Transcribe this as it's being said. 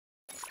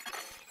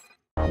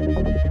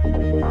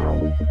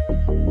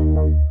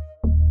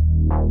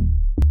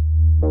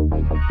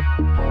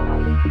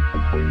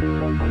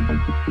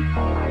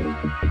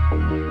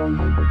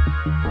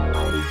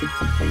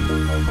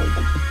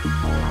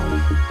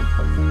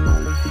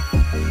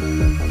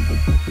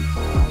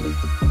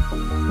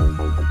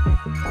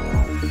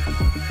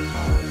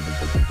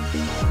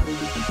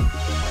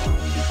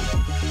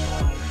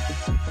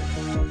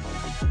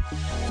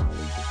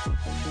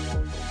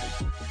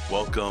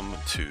Welcome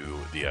to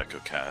the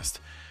EchoCast,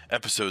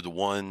 episode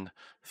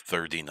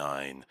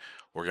 139.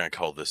 We're going to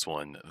call this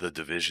one The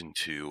Division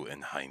 2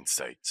 in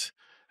Hindsight.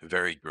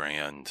 Very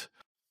grand.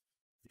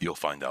 You'll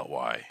find out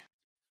why.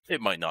 It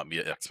might not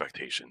meet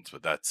expectations,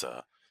 but that's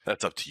up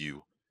to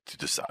you to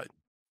decide.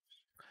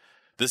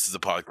 This is a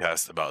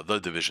podcast about the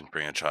Division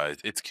franchise,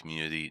 its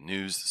community,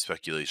 news,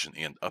 speculation,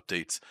 and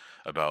updates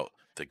about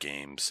the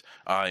games.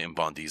 I am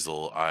Bon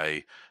Diesel.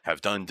 I have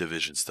done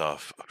Division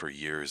stuff for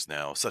years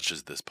now, such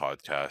as this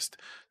podcast,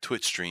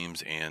 Twitch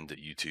streams, and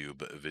YouTube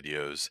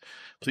videos.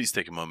 Please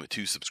take a moment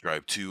to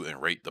subscribe to and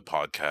rate the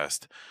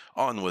podcast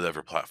on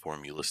whatever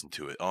platform you listen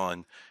to it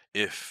on.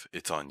 If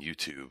it's on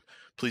YouTube,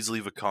 please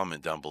leave a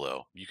comment down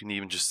below. You can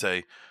even just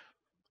say,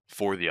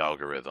 for the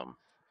algorithm,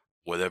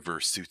 whatever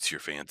suits your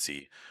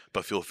fancy,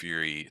 but feel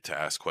free to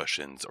ask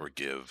questions or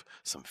give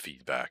some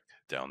feedback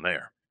down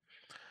there.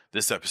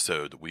 This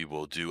episode, we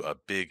will do a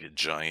big,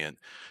 giant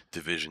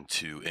Division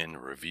 2 in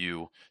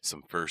review,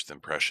 some first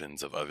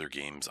impressions of other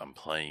games I'm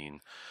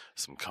playing,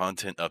 some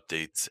content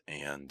updates,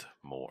 and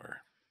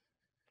more.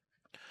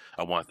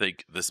 I want to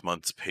thank this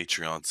month's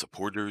Patreon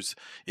supporters.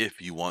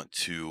 If you want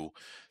to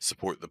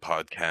support the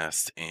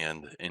podcast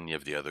and any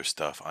of the other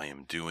stuff I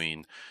am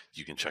doing,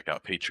 you can check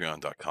out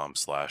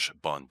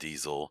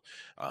patreon.com/bondiesel.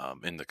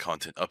 In the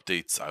content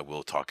updates, I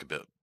will talk a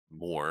bit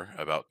more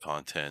about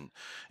content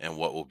and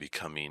what will be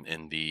coming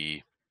in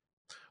the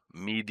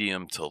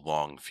medium to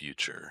long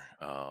future.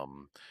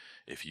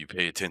 If you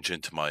pay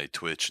attention to my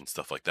Twitch and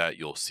stuff like that,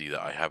 you'll see that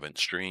I haven't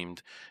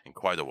streamed in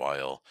quite a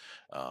while.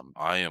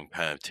 I am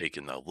kind of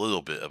taking a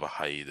little bit of a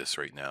hiatus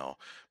right now,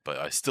 but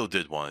I still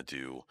did want to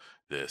do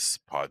this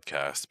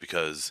podcast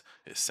because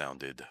it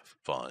sounded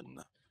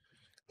fun,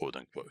 quote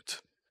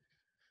unquote.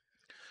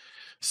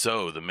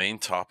 So the main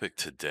topic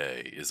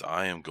today is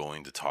I am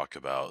going to talk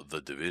about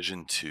the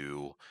Division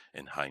 2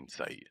 in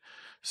Hindsight.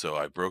 So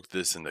I broke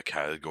this into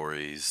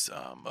categories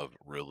of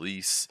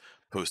release,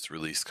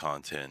 post-release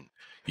content,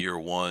 year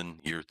 1,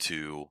 year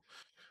 2,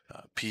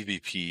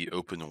 PvP,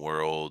 open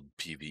world,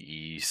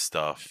 PvE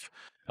stuff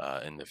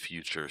in the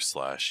future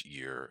 /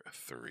 year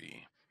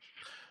 3.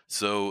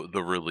 So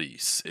the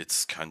release,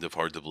 it's kind of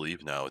hard to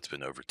believe now. It's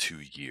been over 2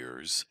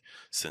 years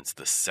since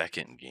the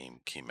second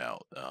game came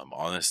out.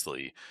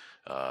 Honestly,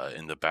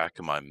 in the back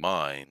of my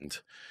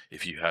mind,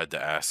 if you had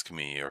to ask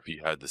me or if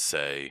you had to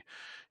say,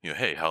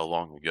 hey, how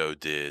long ago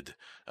did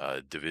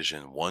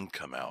Division 1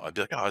 come out? I'd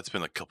be like, oh, it's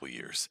been a couple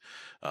years.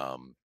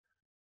 And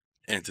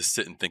to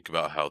sit and think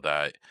about how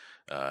that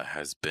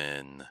has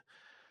been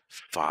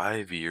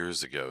 5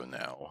 years ago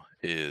now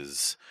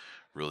is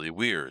really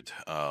weird.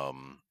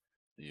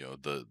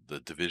 The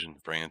Division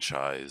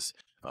franchise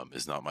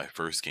is not my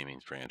first gaming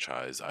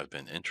franchise I've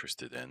been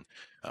interested in.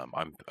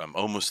 I'm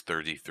almost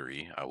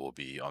 33. I will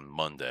be on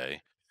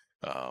Monday,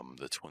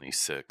 the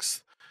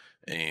 26th,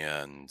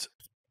 and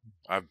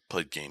I've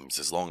played games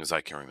as long as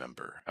I can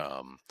remember.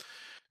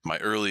 My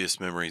earliest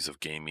memories of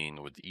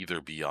gaming would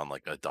either be on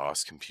like a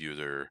DOS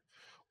computer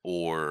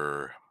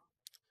or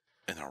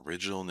an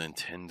original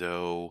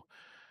Nintendo.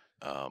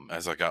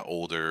 As I got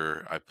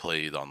older, I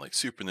played on like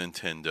Super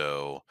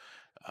Nintendo,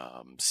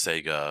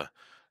 Sega.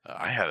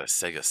 I had a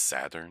Sega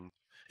Saturn.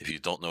 If you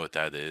don't know what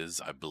that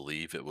is, I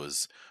believe it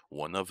was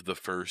one of the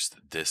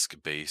first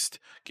disc-based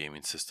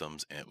gaming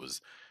systems, and it was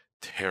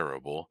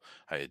terrible.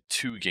 I had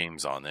 2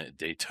 games on it,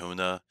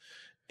 Daytona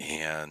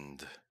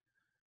and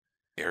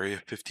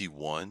Area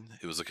 51.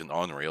 It was like an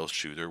on-rails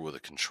shooter with a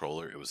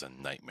controller. It was a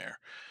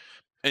nightmare.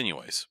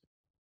 Anyways,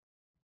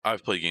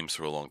 I've played games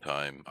for a long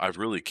time. I've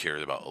really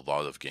cared about a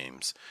lot of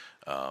games.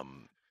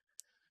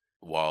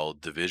 While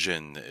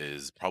Division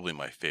is probably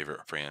my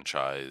favorite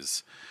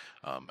franchise,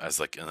 as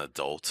like an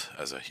adult,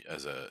 as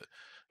a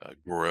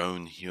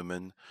grown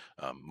human,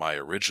 my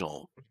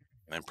original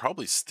and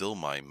probably still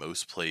my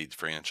most played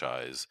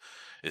franchise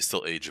is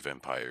still Age of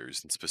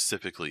Empires, and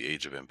specifically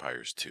Age of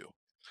Empires 2.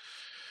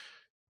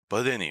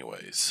 But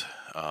anyways,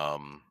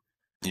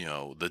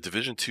 the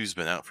Division 2's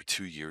been out for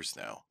 2 years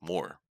now,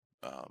 more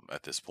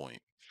at this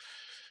point.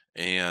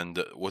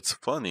 And what's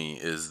funny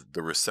is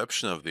the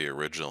reception of the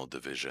original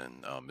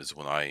Division is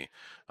when I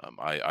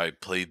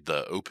played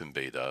the open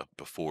beta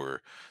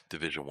before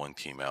Division 1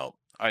 came out.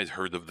 I had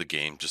heard of the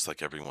game just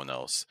like everyone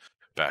else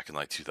back in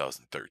like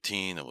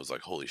 2013 and was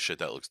like, holy shit,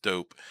 that looks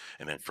dope,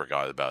 and then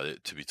forgot about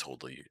it, to be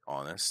totally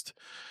honest.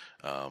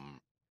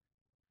 And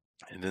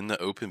then the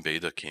open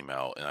beta came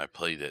out and I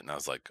played it and I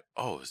was like,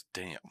 oh,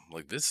 damn,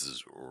 like this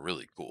is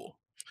really cool.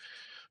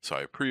 So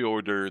I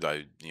pre-ordered,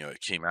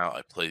 it came out,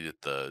 I played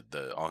it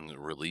the on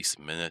release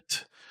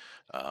minute.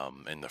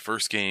 In the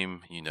first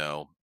game,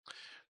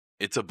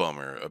 it's a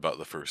bummer about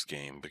the first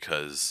game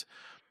because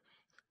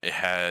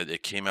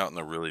it came out in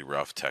a really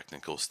rough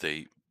technical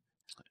state,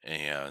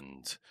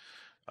 and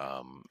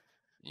um,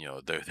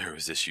 there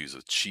was issues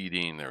with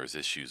cheating, there was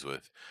issues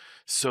with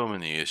so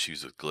many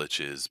issues with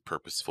glitches,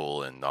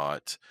 purposeful and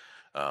not.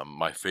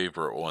 My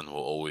favorite one will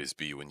always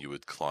be when you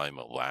would climb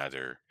a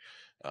ladder,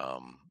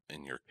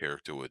 and your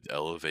character would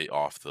elevate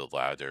off the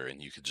ladder,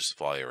 and you could just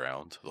fly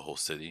around the whole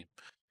city.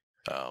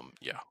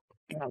 Yeah.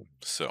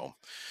 So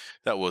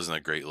that wasn't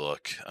a great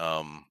look.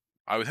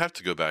 I would have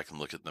to go back and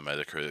look at the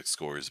Metacritic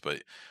scores,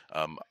 but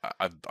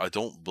I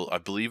don't I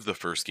believe the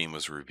first game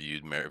was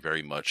reviewed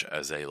very much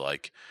as a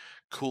like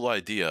cool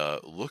idea,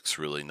 looks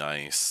really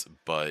nice,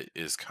 but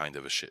is kind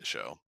of a shit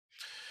show.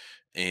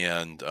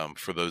 And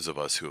for those of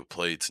us who have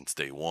played since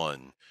day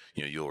one,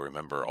 you'll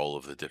remember all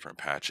of the different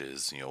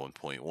patches.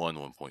 1.1,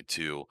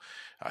 1.2.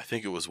 I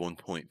think it was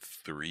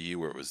 1.3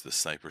 where it was the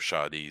sniper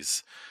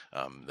shotties.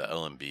 The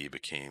LMB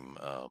became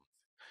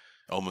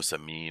almost a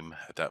meme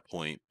at that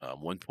point.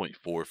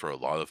 1.4 for a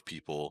lot of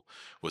people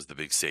was the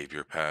big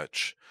savior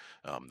patch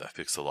that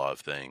fixed a lot of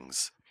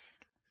things.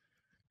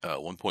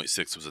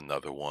 1.6 was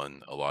another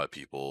one a lot of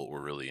people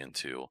were really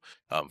into.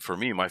 For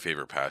me, my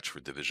favorite patch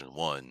for Division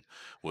 1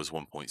 was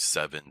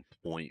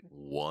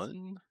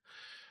 1.7.1.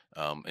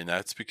 And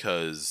that's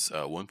because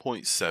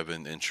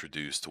 1.7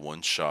 introduced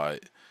one shot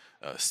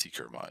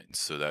seeker mines.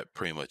 So that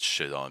pretty much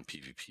shit on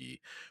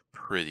PvP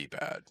pretty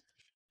bad.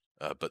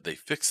 But they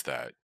fixed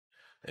that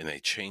and they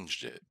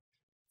changed it.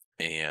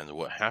 And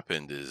what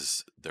happened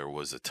is there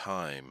was a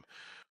time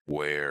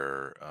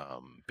where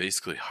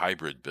basically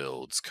hybrid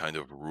builds kind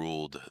of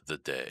ruled the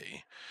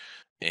day,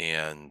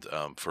 and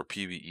for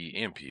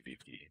PvE and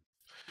PvP.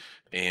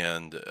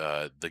 And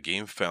the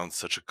game found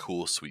such a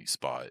cool sweet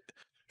spot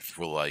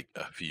for like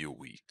a few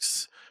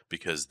weeks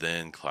because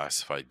then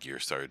classified gear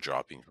started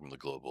dropping from the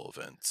global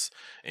events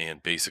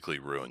and basically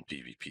ruined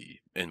PvP,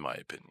 in my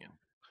opinion.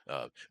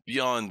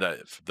 Beyond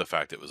that, the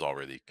fact it was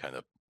already kind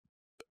of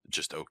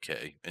just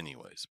okay,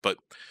 anyways, but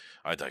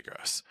I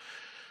digress.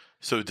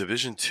 So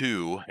Division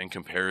 2 in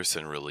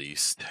comparison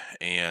released,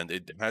 and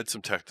it had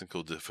some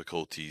technical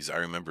difficulties. I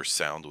remember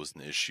sound was an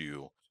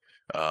issue.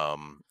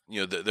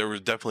 There were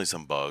definitely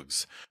some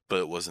bugs, but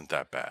it wasn't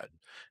that bad.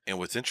 And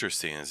what's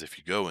interesting is if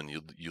you go and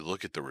you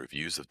look at the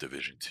reviews of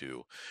Division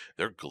 2,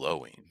 they're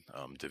glowing.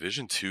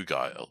 Division 2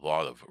 got a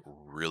lot of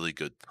really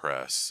good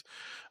press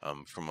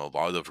from a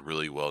lot of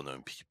really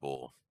well-known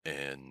people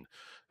in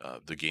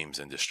the games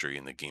industry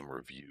and the game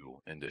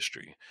review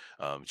industry.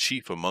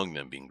 Chief among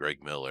them being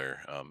Greg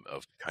Miller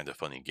of Kind of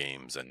Funny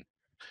Games and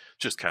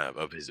just kind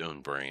of his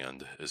own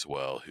brand as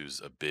well, who's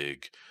a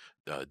big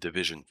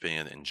Division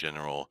fan in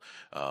general.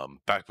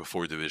 Back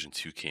before Division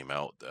 2 came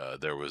out,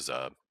 there was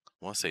I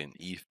want to say an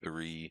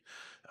E3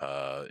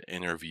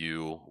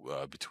 interview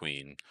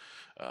between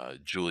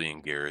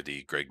Julian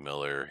Garrity, Greg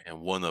Miller, and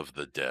one of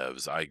the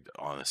devs. I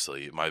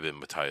honestly, it might have been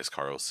Matthias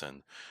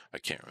Carlson. I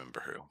can't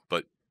remember who,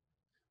 but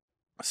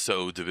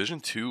so Division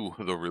 2,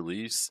 the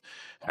release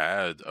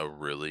had a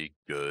really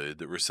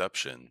good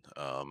reception,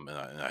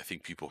 and I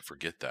think people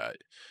forget that.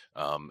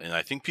 And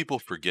I think people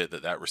forget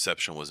that that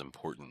reception was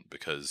important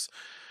because,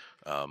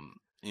 I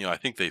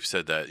think they've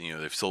said that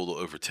they've sold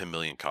over 10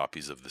 million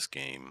copies of this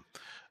game,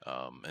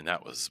 and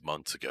that was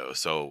months ago.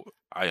 So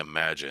I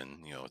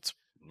imagine it's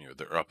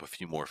they're up a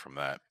few more from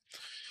that.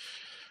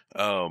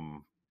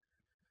 Um,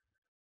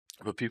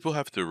 but people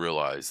have to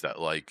realize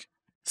that, like,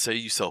 say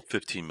you sell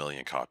 15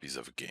 million copies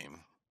of a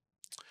game,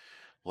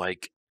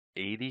 like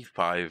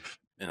 85,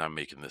 and I'm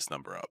making this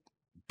number up,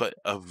 but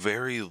a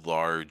very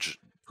large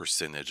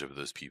percentage of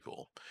those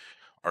people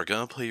are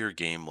going to play your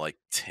game like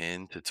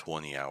 10 to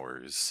 20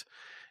 hours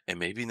and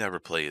maybe never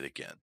play it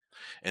again.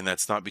 And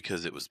that's not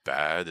because it was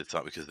bad, it's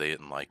not because they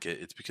didn't like it,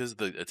 it's because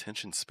the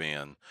attention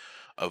span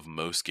of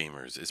most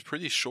gamers is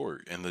pretty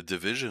short. And the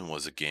Division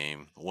was a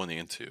game, 1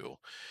 and 2,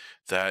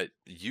 that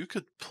you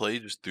could play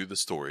just through the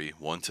story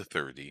 1 to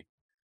 30,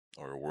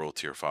 or World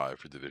Tier 5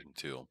 for Division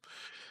 2,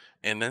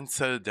 and then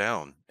set it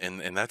down.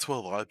 And that's what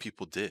a lot of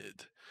people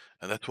did.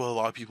 And that's what a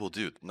lot of people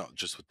do, not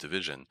just with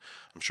Division.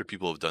 I'm sure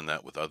people have done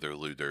that with other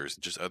looters,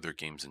 just other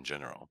games in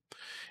general.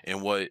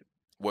 And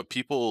what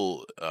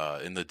people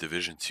in the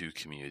Division 2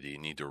 community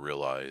need to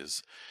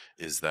realize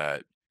is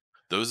that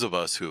those of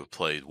us who have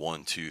played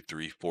 1, 2,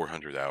 3,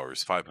 400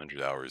 hours,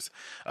 500 hours,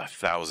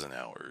 1,000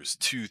 hours,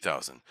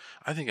 2,000.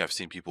 I think I've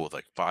seen people with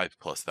like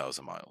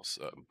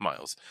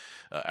 5,000+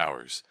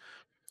 hours.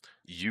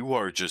 You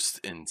are just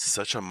in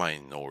such a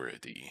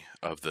minority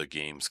of the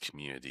game's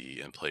community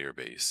and player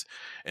base.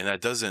 And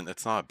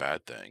that's not a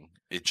bad thing.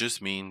 It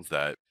just means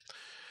that,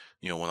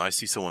 when I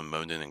see someone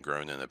moaning and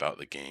groaning about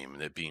the game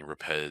and it being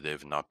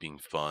repetitive and not being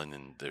fun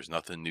and there's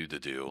nothing new to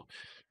do,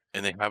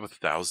 and they have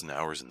 1,000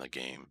 hours in the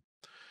game,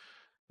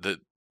 the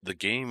the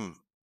game,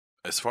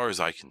 as far as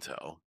I can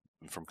tell,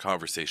 from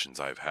conversations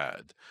I've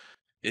had,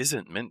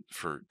 isn't meant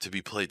for to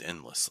be played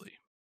endlessly.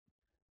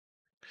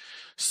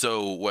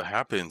 So what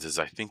happens is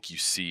I think you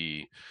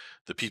see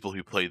the people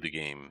who play the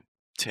game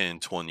 10,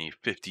 20,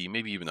 50,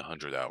 maybe even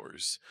 100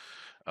 hours.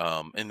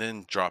 and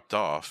then dropped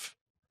off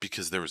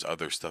because there was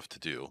other stuff to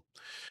do,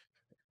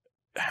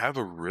 have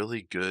a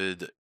really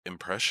good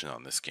impression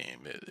on this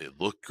game. It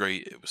looked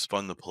great. It was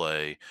fun to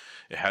play.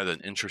 It had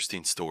an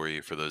interesting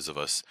story for those of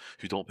us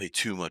who don't pay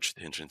too much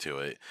attention to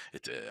it.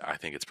 I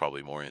think it's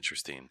probably more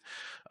interesting.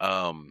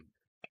 Um,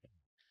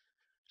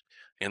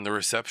 and the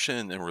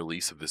reception and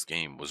release of this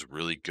game was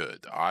really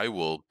good. I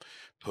will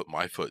put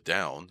my foot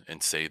down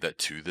and say that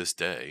to this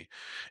day,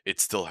 it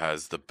still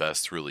has the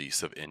best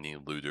release of any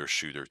looter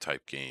shooter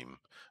type game,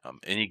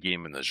 any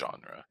game in the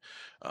genre.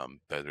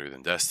 Better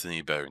than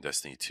Destiny, better than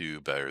Destiny 2,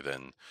 better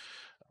than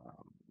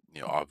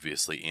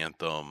obviously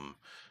Anthem.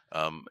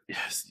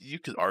 Yes, you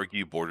could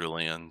argue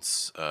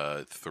Borderlands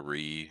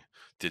 3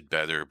 did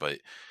better, but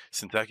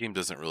since that game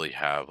doesn't really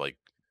have like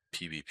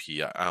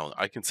PvP, I don't.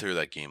 I consider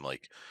that game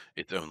like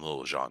its own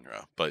little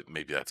genre, but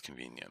maybe that's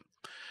convenient.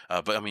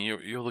 But I mean,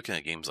 you're looking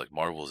at games like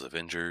Marvel's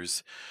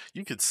Avengers.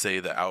 You could say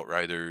that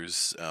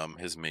Outriders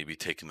has maybe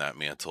taken that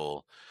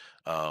mantle.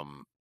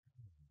 Um,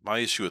 my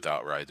issue with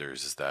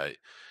Outriders is that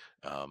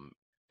um,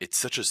 it's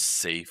such a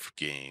safe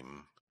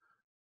game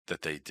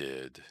that they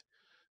did,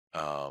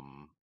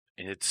 and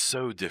it's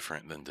so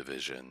different than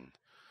Division.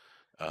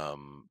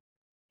 Um,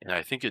 and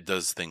I think it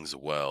does things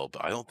well,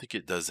 but I don't think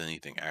it does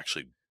anything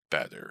actually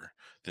better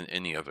than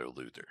any other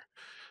looter.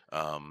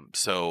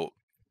 So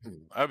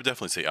I would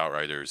definitely say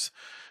Outriders,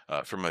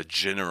 from a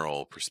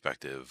general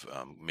perspective,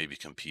 maybe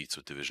competes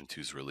with Division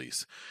Two's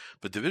release.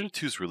 But Division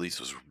Two's release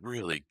was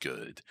really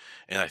good,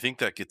 and I think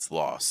that gets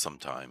lost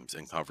sometimes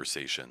in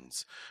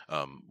conversations.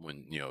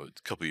 When a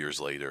couple years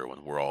later,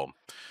 when we're all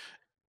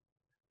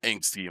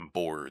angsty and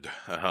bored,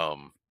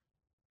 the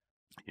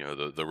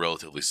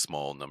relatively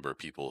small number of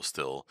people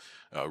still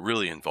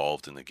really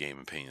involved in the game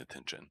and paying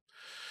attention.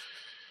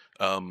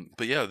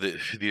 But yeah,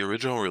 the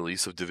original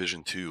release of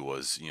Division Two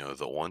was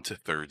the 1 to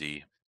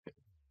 30.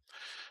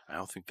 I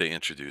don't think they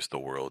introduced the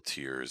world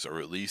tiers, or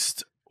at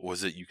least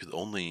was it you could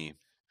only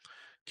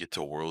get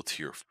to world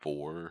tier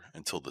 4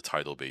 until the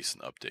Tidal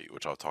Basin update,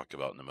 which I'll talk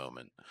about in a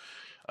moment.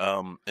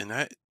 And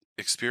that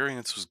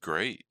experience was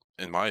great,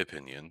 in my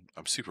opinion.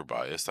 I'm super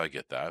biased, I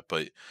get that,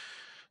 but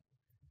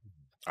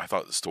I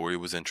thought the story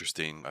was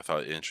interesting. I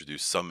thought it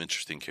introduced some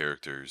interesting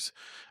characters.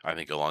 I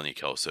think Alani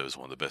Kelso is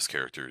one of the best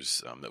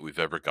characters that we've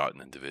ever gotten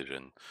in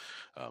Division.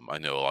 I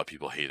know a lot of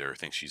people hate her,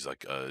 think she's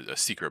like a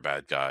secret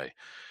bad guy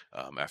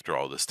after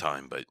all this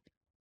time, but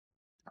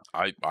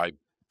I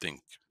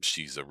think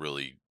she's a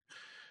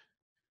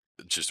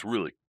just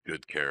really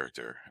good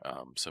character.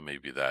 So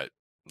maybe that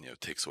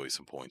takes away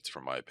some points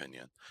from my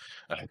opinion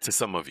to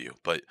some of you,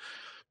 but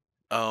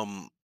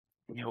um,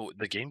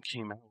 the game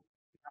came out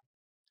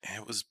and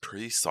it was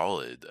pretty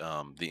solid.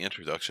 The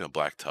introduction of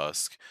Black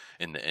Tusk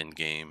in the end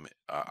game,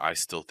 I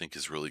still think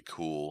is really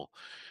cool.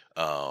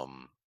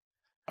 Um,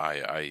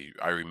 I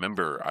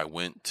remember I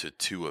went to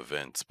two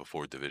events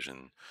before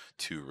Division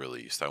Two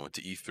released. I went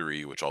to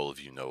E3, which all of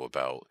you know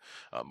about,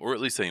 or at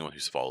least anyone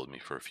who's followed me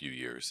for a few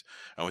years.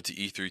 I went to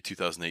E3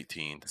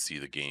 2018 to see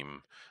the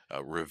game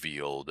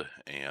revealed,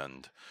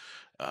 and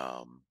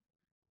um,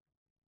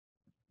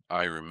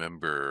 I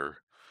remember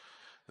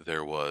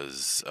there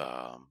was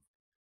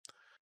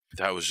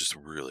that was just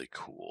really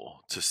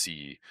cool to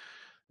see.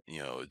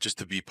 Just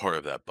to be part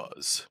of that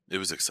buzz. It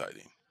was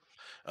exciting.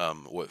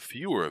 What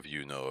fewer of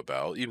you know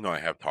about, even though I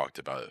have talked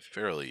about it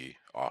fairly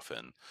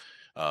often,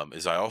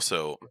 is I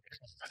also,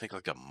 I think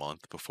like a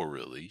month before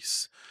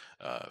release,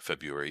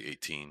 February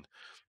 18,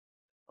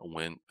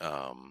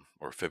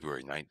 or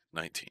February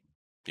 19,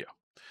 yeah,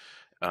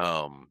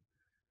 um,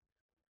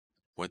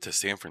 went to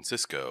San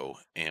Francisco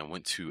and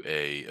went to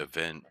a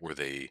event where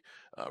they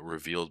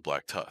revealed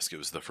Black Tusk. It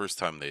was the first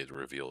time they had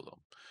revealed them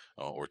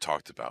or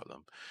talked about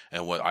them.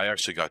 And what I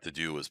actually got to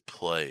do was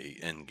play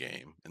in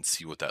game and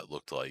see what that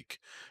looked like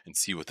and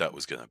see what that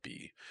was going to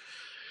be.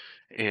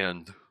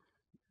 And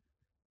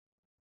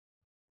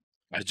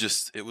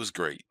it was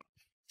great.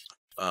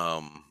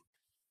 Um,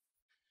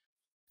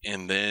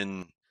 and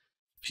then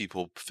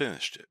people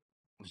finished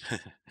it.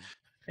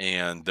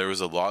 And there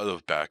was a lot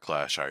of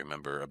backlash, I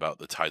remember, about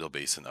the Tidal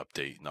Basin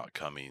update not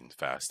coming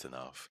fast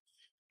enough.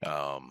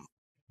 Um,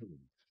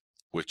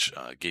 which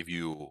gave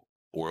you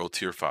World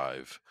Tier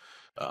 5,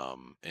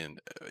 and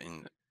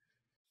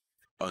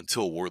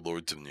until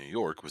Warlords of New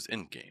York was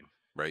in game,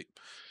 right?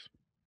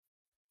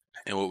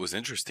 And what was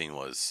interesting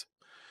was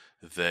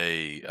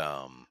they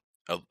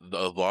a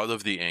lot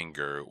of the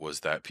anger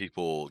was that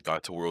people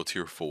got to World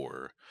Tier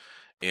 4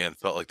 and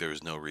felt like there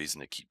was no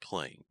reason to keep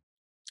playing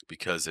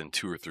because in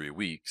 2 or 3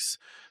 weeks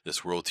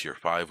this World Tier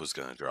 5 was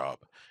going to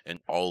drop and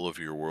all of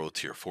your World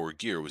Tier 4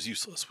 gear was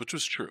useless, which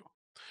was true.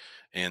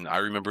 And I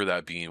remember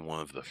that being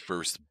one of the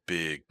first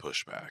big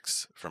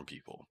pushbacks from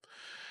people.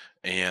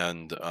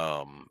 And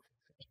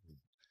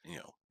you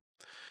know,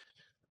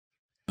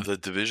 the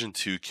Division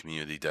Two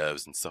community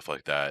devs and stuff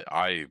like that,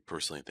 I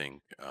personally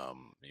think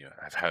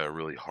have had a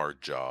really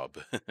hard job,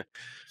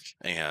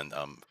 and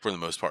for the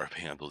most part, have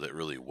handled it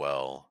really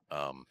well.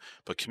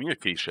 But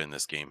communication in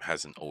this game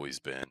hasn't always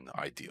been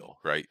ideal,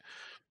 right?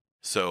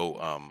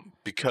 So,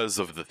 because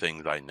of the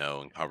things I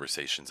know and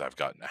conversations I've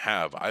gotten to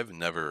have, I've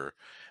never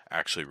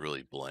actually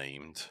really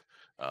blamed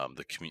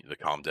the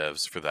com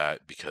devs for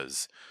that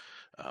because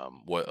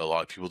what a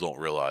lot of people don't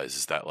realize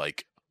is that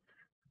like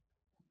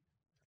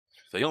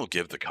they don't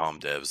give the com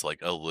devs like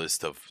a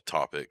list of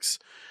topics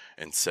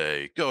and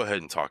say go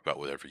ahead and talk about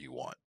whatever you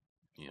want.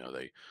 You know,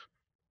 they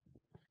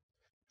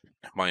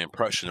my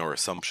impression or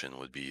assumption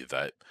would be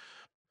that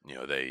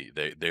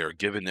they are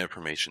given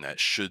information that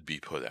should be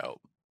put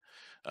out.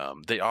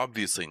 They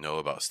obviously know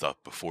about stuff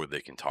before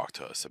they can talk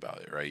to us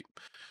about it, right?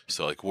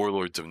 So, like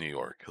Warlords of New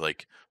York,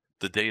 like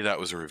the day that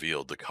was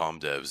revealed, the com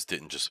devs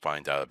didn't just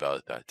find out about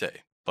it that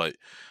day, but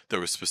there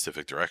was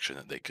specific direction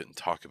that they couldn't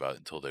talk about it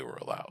until they were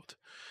allowed.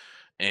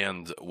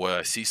 And what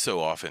I see so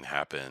often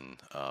happen,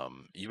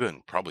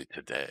 even probably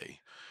today,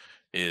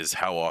 is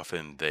how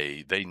often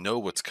they know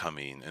what's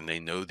coming and they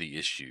know the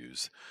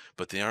issues,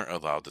 but they aren't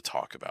allowed to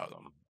talk about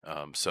them.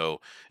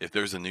 So if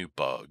there's a new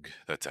bug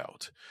that's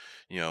out,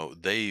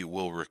 they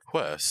will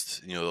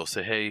request, they'll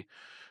say, hey,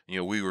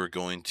 we were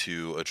going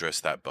to address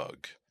that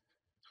bug.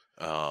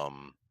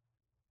 Um,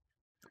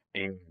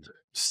 and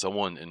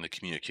someone in the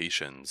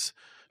communications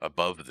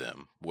above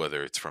them,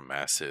 whether it's from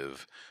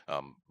Massive,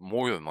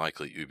 more than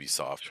likely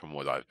Ubisoft, from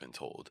what I've been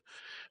told,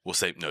 will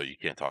say, "No, you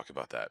can't talk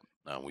about that.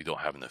 We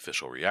don't have an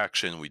official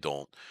reaction. We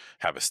don't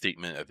have a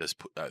statement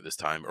at this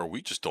time, or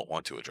we just don't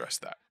want to address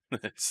that."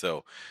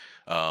 So,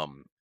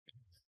 um,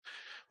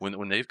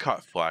 when they've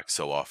caught flack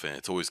so often,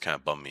 it's always kind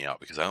of bummed me out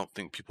because I don't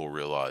think people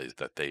realize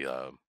that the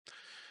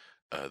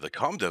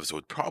com devs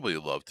would probably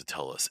love to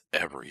tell us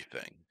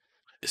everything,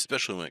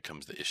 especially when it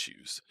comes to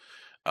issues.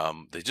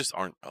 They just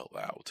aren't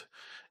allowed.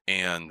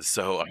 And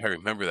so I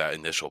remember that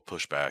initial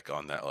pushback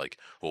on that, like,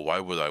 well, why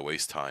would I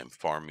waste time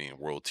farming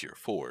World Tier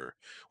 4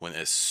 when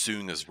as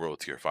soon as World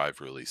Tier 5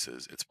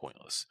 releases, it's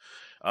pointless?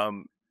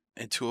 Um,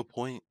 and to a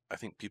point, I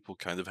think people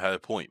kind of had a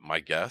point. My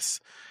guess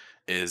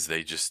is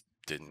they just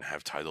didn't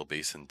have Tidal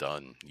Basin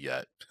done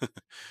yet.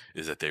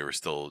 Is that they were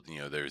still,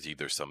 there's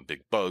either some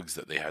big bugs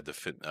that they had to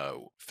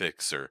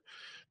fix, or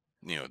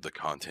the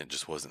content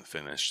just wasn't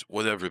finished,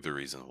 whatever the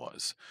reason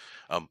was.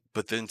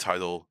 But then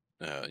Tidal,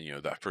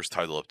 that first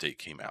Tidal update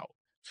came out,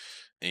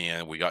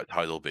 and we got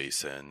Tidal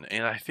Basin,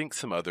 and I think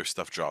some other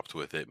stuff dropped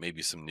with it,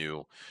 maybe some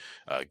new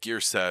gear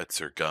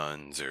sets or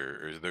guns,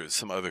 or there's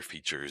some other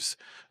features.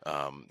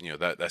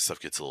 That stuff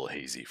gets a little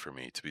hazy for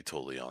me, to be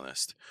totally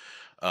honest.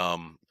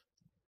 Um,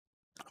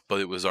 but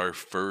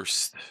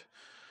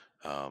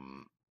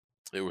um,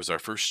 it was our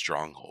first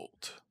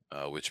stronghold,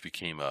 which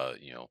became a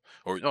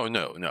or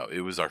no,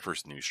 it was our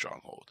first new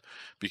stronghold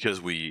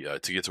because we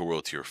to get to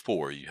World Tier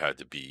 4, you had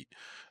to beat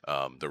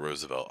the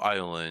Roosevelt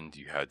Island,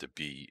 you had to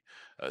beat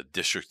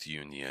District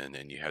Union,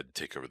 and you had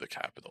to take over the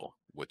capital,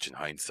 which in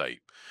hindsight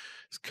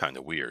is kind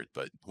of weird,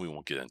 but we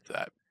won't get into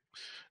that.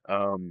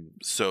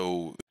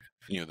 So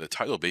the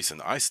Tidal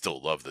Basin, I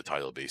still love the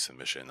Tidal Basin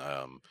mission.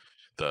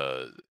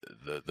 The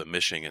the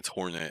mission against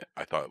Hornet,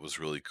 I thought was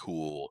really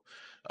cool.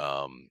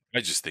 I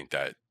just think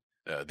that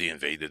the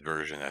invaded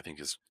version, I think,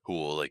 is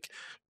cool. Like,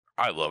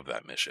 I love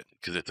that mission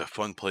because it's a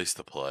fun place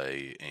to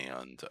play,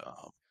 and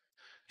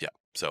yeah.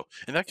 So,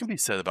 and that can be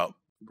said about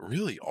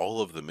really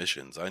all of the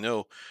missions. I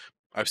know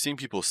I've seen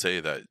people say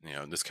that,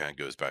 and this kind of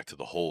goes back to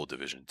the whole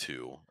Division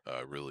 2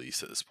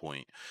 release at this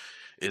point,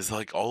 is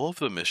like all of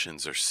the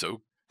missions are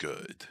so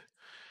good,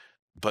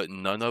 but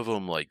none of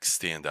them like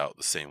stand out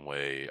the same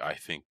way I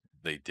think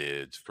they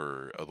did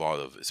for a lot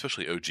of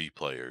especially OG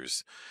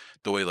players,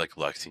 the way like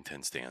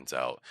Lexington stands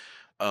out.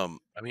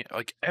 I mean,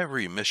 like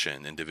every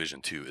mission in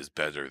Division 2 is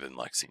better than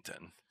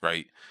Lexington,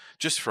 right?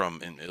 Just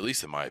at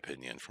least in my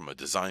opinion, from a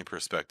design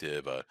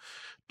perspective,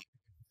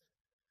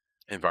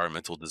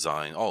 environmental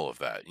design, all of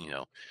that,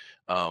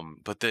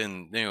 But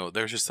then,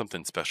 there's just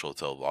something special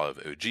to a lot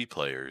of OG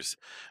players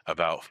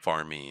about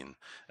farming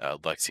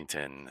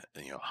Lexington,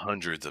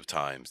 hundreds of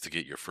times to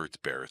get your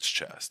first Barrett's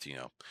chest.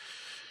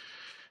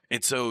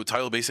 And so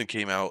Tidal Basin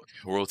came out,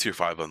 World Tier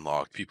 5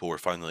 unlocked. People were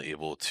finally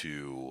able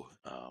to,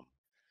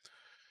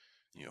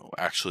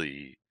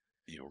 actually,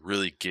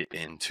 really get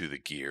into the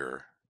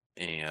gear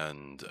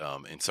and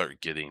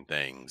start getting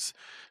things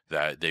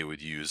that they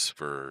would use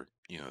for,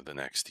 the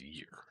next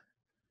year,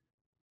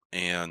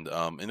 and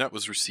that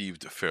was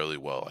received fairly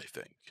well, I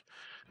think.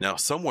 Now,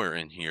 somewhere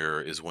in here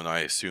is when I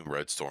assume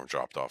Red Storm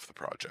dropped off the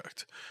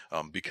project,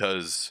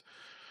 because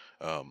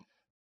um,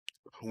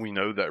 we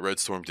know that Red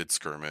Storm did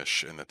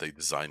Skirmish and that they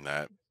designed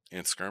that,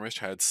 and Skirmish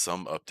had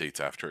some updates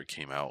after it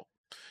came out,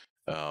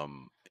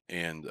 um,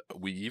 and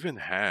we even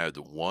had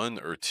one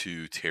or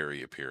two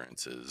Terry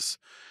appearances,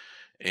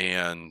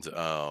 and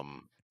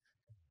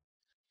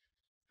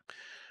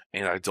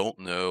I don't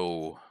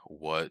know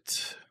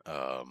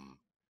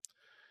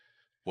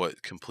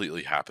what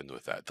completely happened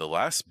with that. The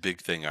last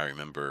big thing I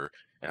remember,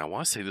 and I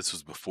want to say this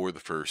was before the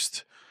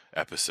first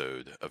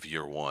episode of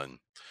year one,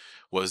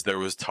 was there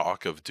was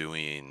talk of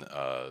doing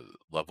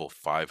level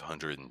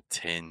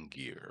 510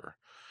 gear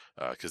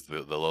because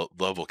the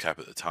level cap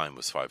at the time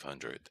was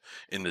 500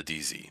 in the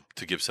DZ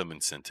to give some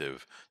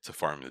incentive to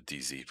farm the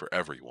DZ for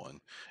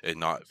everyone and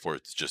not for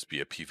it to just be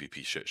a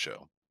PvP shit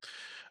show.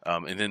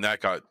 And then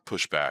that got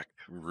pushed back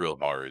real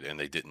hard, and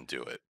they didn't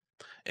do it.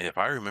 And if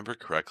I remember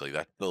correctly,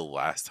 that's the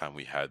last time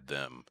we had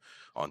them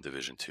on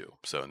Division Two.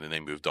 So, and then they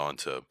moved on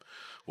to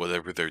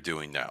whatever they're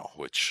doing now,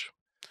 which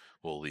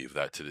we'll leave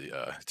that to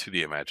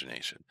the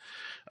imagination.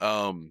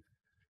 Um,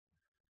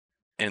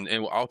 and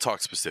I'll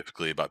talk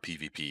specifically about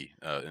PvP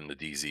in the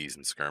DZs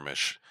and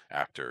skirmish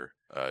after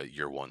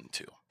year 1 and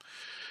 2.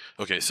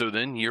 Okay, so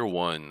then year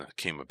 1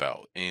 came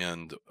about,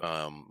 and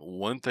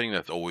one thing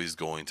that's always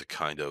going to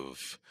kind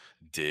of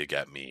dig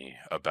at me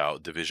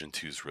about Division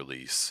Two's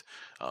release,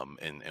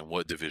 and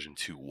what Division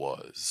Two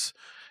was,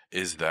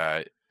 is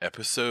that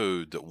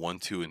episode 1,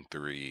 2, and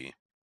 3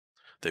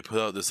 they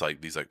put out these like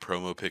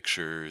promo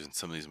pictures and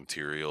some of these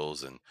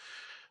materials, and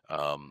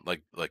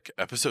like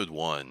episode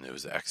 1 it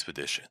was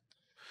Expedition.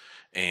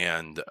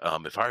 And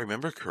if I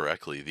remember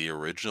correctly, the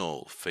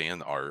original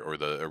fan art or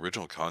the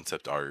original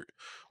concept art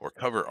or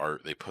cover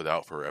art they put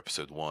out for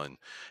episode 1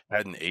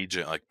 had an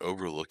agent like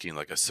overlooking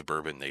like a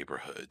suburban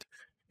neighborhood.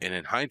 And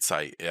in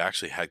hindsight, it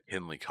actually had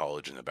Kinley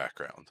College in the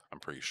background, I'm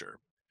pretty sure.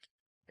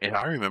 And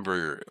I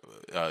remember,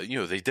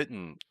 they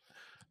didn't.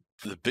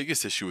 The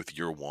biggest issue with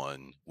year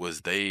 1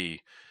 was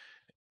they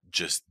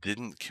just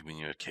didn't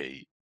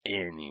communicate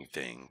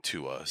anything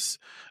to us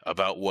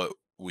about what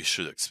we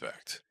should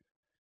expect.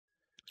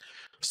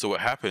 So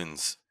what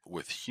happens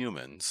with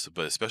humans,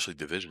 but especially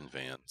Division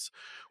fans,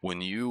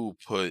 when you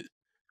put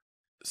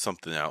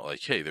something out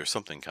like, "Hey, there's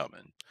something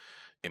coming,"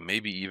 and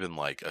maybe even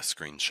like a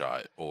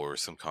screenshot or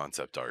some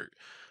concept art,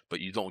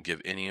 but you don't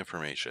give any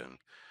information,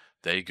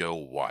 they go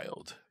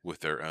wild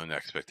with their own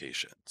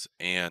expectations.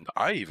 And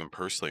I even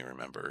personally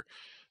remember,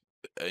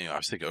 I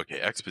was thinking,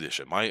 okay,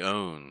 Expedition, my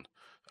own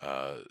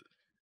uh,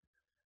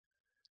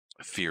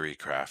 theory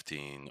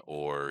crafting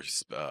or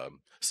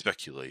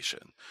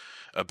speculation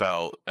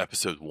about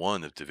episode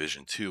 1 of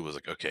Division 2 was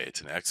like, okay,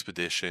 it's an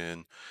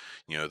expedition.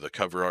 The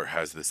cover art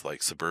has this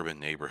like suburban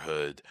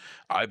neighborhood.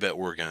 I bet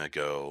we're gonna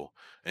go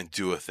and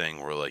do a thing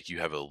where like you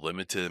have a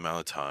limited amount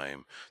of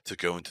time to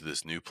go into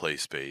this new play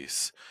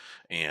space,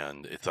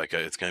 and it's like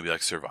it's gonna be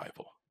like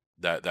survival.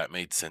 That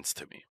made sense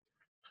to me.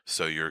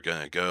 So you're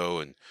gonna go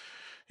and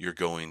you're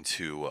going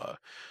to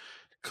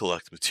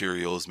collect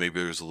materials.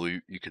 Maybe there's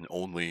loot you can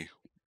only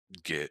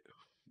get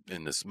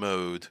in this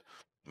mode.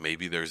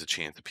 Maybe there's a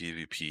chance of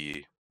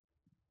PvP,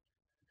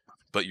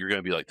 but you're going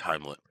to be like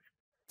time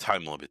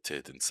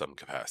limited in some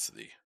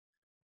capacity.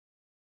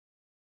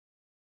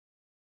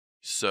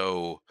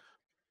 So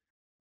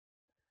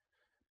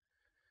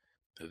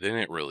then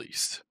it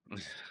released.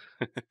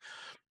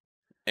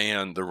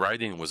 And the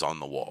writing was on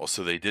the wall.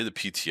 So they did a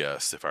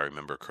PTS, if I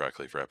remember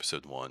correctly, for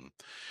episode 1.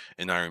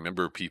 And I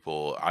remember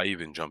I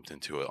even jumped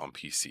into it on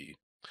PC.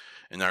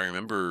 And I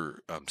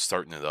remember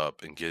starting it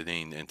up and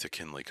getting into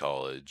Kinley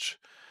College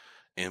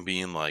and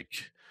being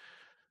like,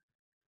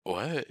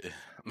 what?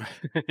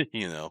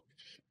 you know?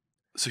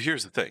 So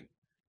here's the thing.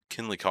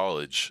 Kinley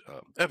College,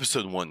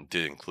 episode 1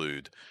 did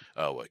include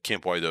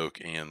Camp White Oak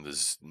and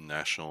the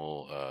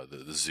national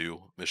the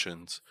zoo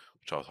missions,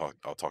 which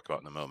I'll talk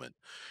about in a moment.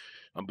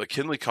 But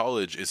Kinley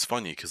College is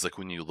funny because like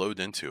when you load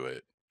into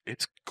it,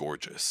 it's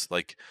gorgeous.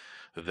 Like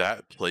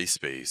that play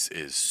space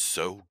is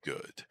so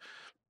good.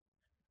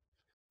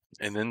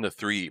 And then the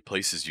 3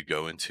 places you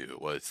go into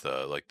was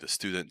the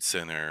student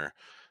center,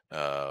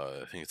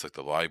 I think it's like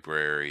the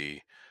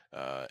library,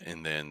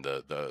 and then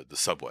the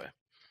subway.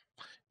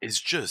 It's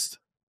just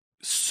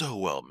so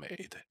well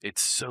made.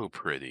 It's so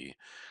pretty.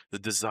 The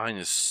design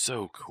is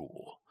so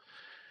cool.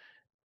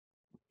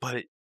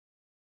 But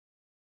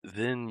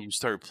then you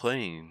start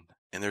playing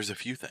and there's a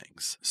few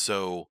things.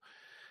 So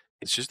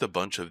it's just a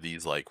bunch of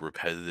these like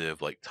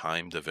repetitive, like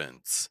timed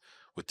events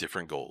with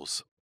different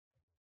goals.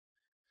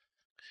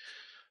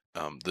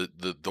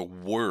 The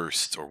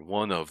worst or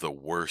one of the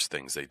worst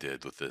things they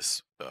did with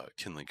this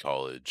Kinley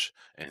College,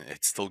 and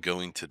it's still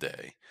going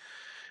today,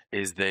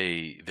 is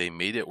they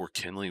made it where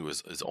Kinley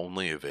is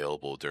only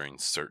available during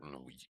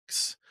certain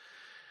weeks.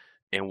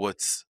 And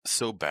what's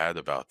so bad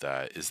about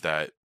that is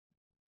that,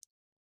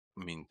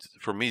 I mean,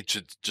 for me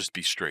to just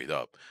be straight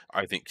up,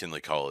 I think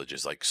Kinley College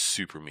is like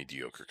super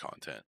mediocre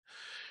content.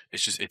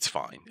 It's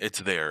fine.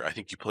 It's there. I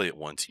think you play it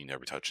once, you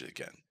never touch it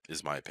again,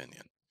 is my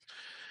opinion.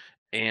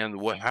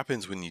 And what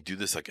happens when you do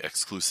this like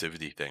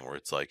exclusivity thing where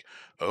it's like,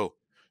 oh,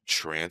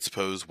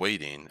 transpose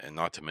waiting, and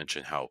not to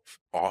mention how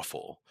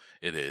awful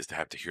it is to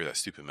have to hear that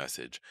stupid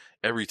message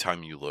every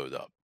time you load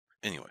up.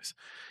 Anyways,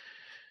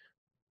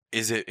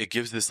 it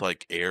gives this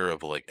like air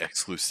of like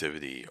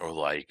exclusivity or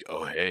like,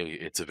 oh hey,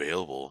 it's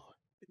available.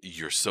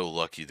 You're so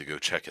lucky to go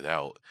check it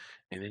out.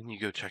 And then you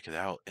go check it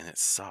out and it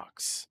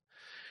sucks.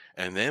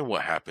 And then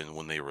what happened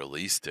when they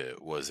released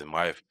it was, in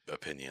my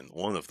opinion,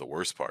 one of the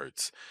worst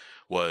parts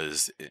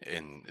was,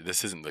 and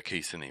this isn't the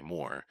case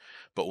anymore,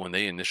 but when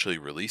they initially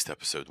released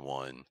episode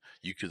one,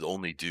 you could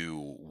only do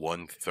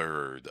one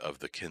third of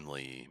the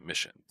Kinley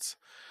missions.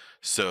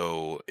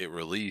 So it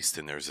released,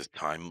 and there's a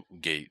time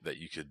gate that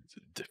you could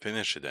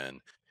finish it in,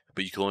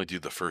 but you could only do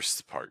the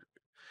first part.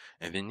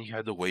 And then you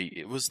had to wait.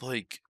 It was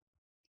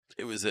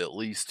at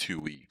least 2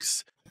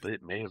 weeks, but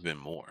it may have been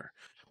more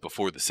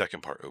before the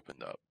second part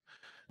opened up.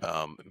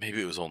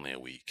 Maybe it was only a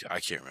week. I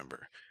can't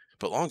remember.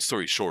 But long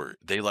story short,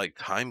 they like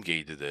time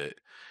gated it.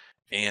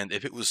 And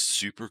if it was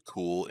super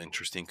cool,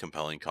 interesting,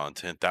 compelling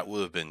content, that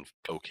would have been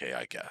okay,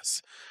 I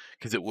guess.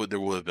 Because there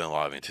would have been a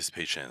lot of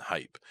anticipation and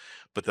hype.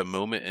 But the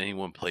moment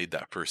anyone played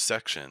that first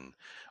section,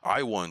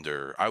 I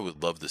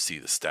would love to see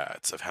the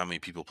stats of how many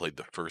people played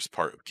the first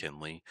part of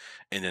Kinley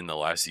and in the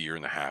last year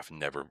and a half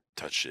never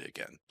touched it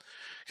again.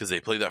 Because they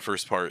played that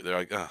first part, they're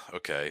like, oh,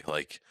 okay,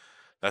 like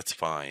that's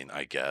fine,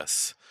 I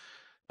guess.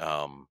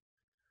 Um,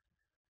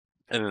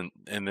 and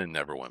then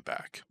never went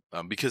back,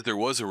 because there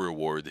was a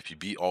reward if you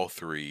beat all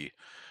three.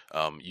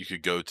 You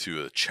could go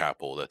to a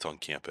chapel that's on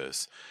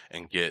campus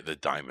and get the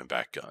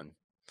Diamondback gun.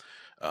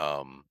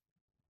 Um,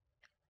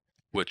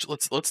 which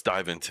let's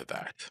dive into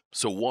that.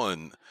 So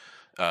one,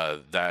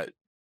 that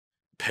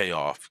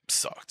payoff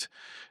sucked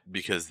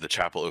because the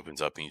chapel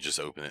opens up and you just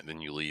open it, and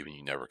then you leave and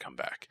you never come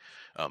back.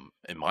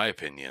 In my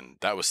opinion,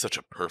 that was such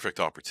a perfect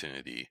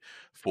opportunity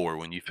for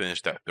when you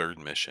finish that third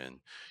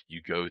mission,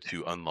 you go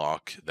to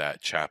unlock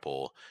that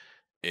chapel.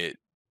 It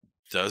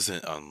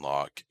doesn't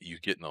unlock, you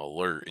get an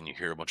alert and you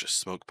hear a bunch of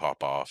smoke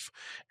pop off,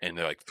 and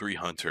they're like three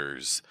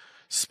hunters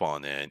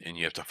spawn in, and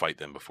you have to fight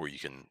them before you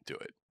can do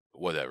it.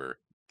 Whatever,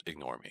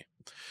 ignore me.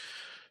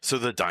 So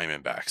the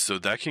Diamondbacks. So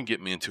that can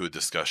get me into a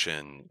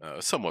discussion,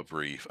 somewhat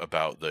brief,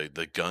 about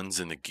the guns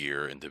and the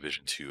gear in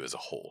Division Two as a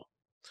whole.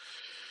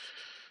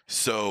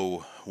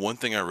 So one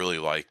thing I really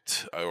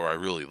liked, or I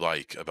really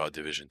like about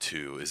Division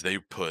Two, is they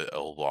put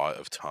a lot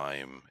of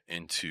time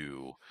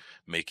into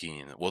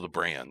making, well, the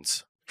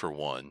brands for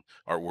one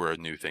were a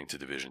new thing to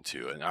Division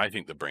Two, and I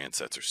think the brand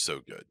sets are so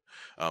good.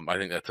 I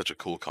think that's such a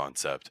cool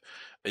concept.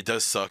 It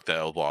does suck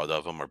that a lot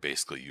of them are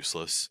basically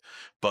useless,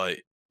 but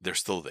they're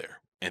still there.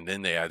 And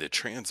then they added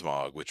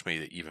transmog, which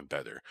made it even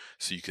better.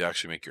 So you could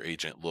actually make your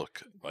agent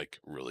look like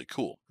really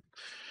cool.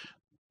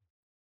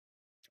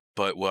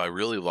 But what I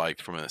really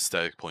liked from an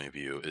aesthetic point of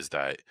view is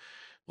that,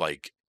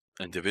 like,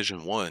 in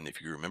Division 1,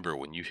 if you remember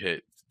when you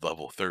hit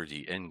level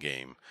 30 end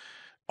game,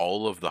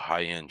 all of the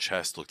high-end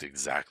chests looked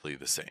exactly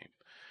the same.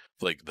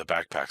 Like the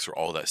backpacks are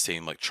all that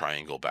same like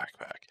triangle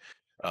backpack.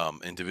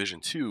 In Division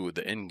 2,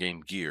 the end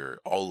game gear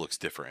all looks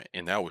different.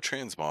 And now with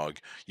Transmog,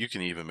 you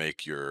can even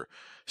make your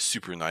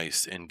super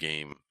nice end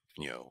game,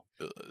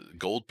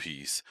 gold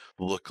piece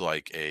look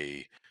like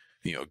a,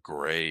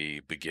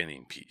 gray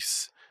beginning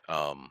piece.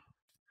 Um,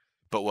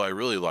 but what I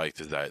really liked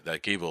is that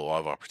that gave a lot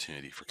of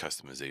opportunity for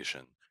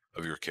customization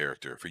of your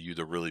character, for you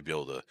to really be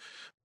able to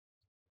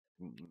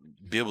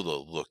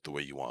look the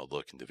way you want to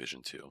look in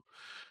Division Two.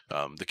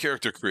 The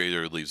character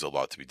creator leaves a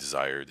lot to be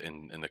desired,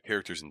 and the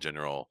characters in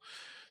general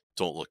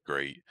don't look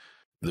great.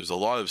 There's a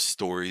lot of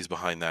stories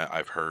behind that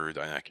I've heard,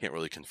 and I can't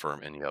really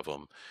confirm any of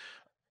them.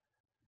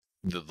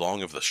 The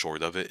long of the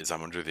short of it is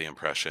I'm under the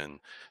impression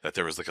that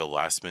there was like a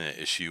last minute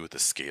issue with the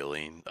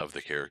scaling of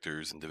the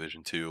characters in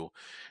Division 2,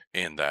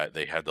 and that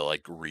they had to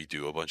like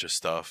redo a bunch of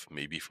stuff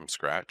maybe from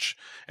scratch,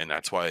 and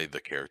that's why the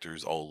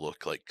characters all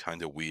look like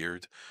kind of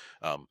weird.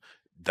 Um,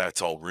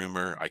 that's all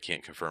rumor. I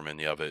can't confirm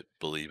any of it.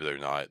 Believe it or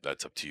not,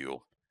 that's up to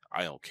you.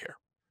 I don't care.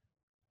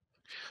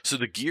 So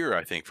the gear,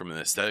 I think, from an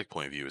aesthetic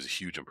point of view, is a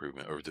huge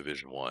improvement over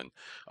Division One.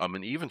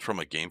 And even from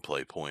a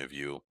gameplay point of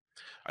view,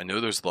 I know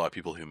there's a lot of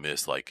people who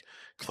miss like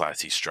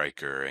classy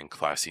striker and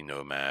classy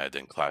nomad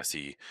and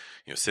classy,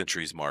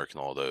 sentries mark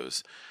and all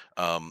those.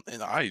 And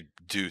I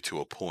do to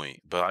a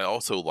point, but I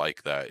also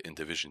like that in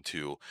Division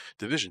Two.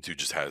 Division Two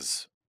just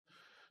has,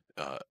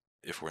 uh,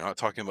 if we're not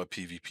talking about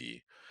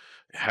PvP,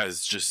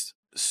 has just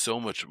so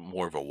much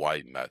more of a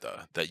wide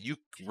meta that you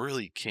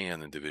really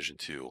can in Division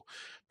 2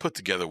 put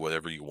together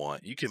whatever you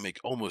want. You can make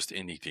almost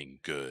anything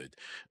good.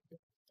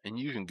 And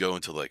you can go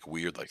into like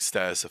weird like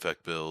status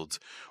effect builds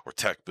or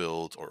tech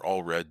builds or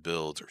all red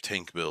builds or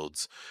tank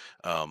builds.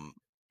 Um,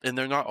 and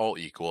they're not all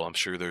equal. I'm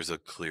sure there's a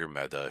clear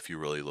meta if you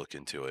really look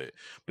into it,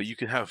 but you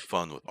can have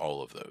fun with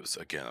all of those.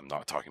 Again, I'm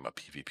not talking about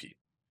PvP.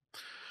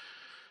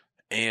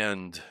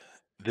 And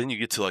then you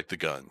get to like the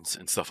guns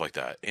and stuff like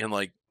that. And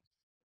like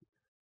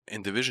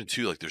in Division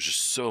Two, like there's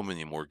just so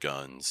many more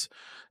guns,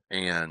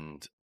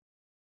 and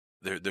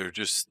they're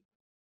just,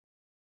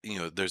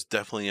 there's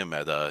definitely a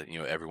meta.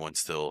 Everyone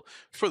still,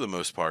 for the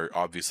most part,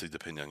 obviously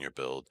depending on your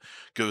build,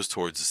 goes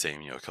towards the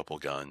same. A couple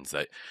guns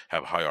that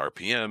have high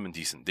RPM and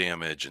decent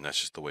damage, and that's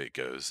just the way it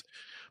goes.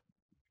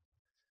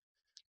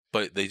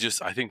 But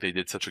I think they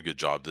did such a good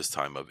job this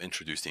time of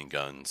introducing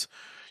guns.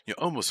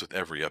 Almost with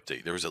every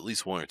update, there was at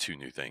least one or two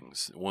new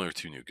things, one or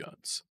two new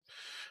guns.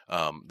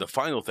 The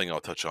final thing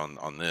I'll touch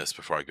on this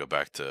before I go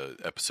back to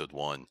episode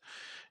one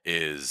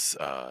is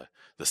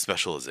the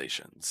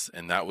specializations,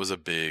 and that was a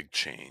big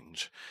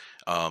change.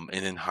 And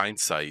in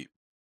hindsight,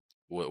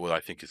 what I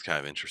think is kind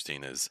of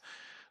interesting is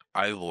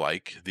I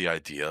like the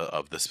idea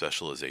of the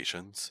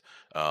specializations.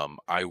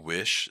 I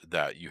wish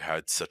that you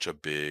had such a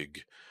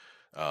big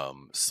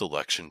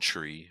selection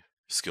tree,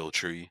 skill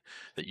tree,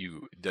 that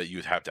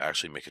you'd have to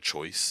actually make a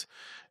choice,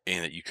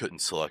 and that you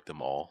couldn't select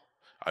them all.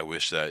 I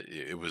wish that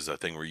it was a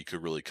thing where you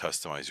could really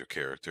customize your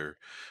character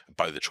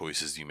by the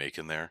choices you make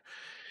in there.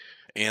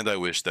 And I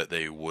wish that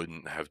they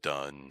wouldn't have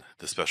done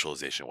the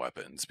specialization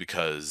weapons,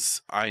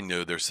 because I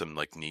know there's some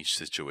like niche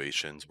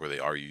situations where they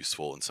are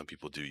useful and some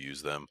people do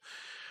use them,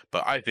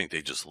 but I think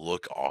they just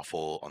look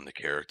awful on the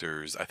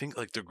characters. I think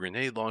like the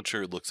grenade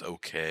launcher looks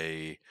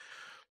okay.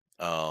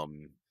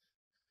 Um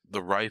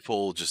the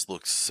rifle just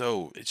looks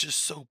so, it's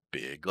just so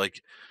big.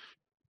 Like,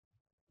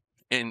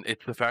 and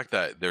it's the fact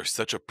that there's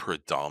such a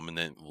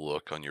predominant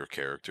look on your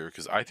character,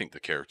 because I think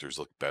the characters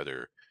look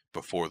better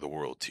before the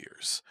world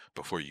tiers,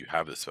 before you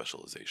have the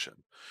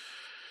specialization.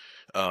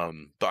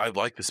 But I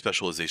like the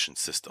specialization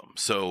system.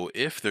 So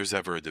if there's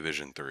ever a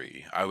Division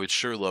 3, I would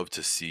sure love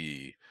to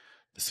see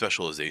the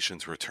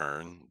specializations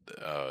return,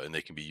 and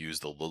they can be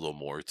used a little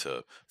more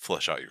to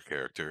flesh out your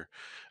character.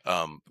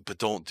 But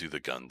don't do the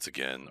guns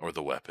again or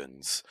the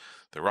weapons.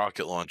 The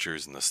rocket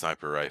launchers and the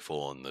sniper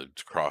rifle and the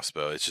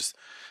crossbow. It's just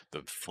the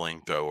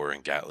flamethrower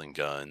and Gatling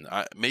gun.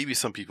 Maybe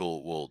some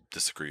people will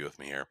disagree with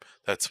me here.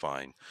 That's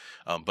fine.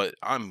 But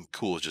I'm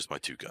cool with just my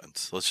two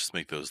guns. Let's just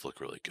make those look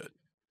really good.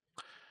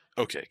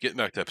 Okay, getting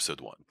back to episode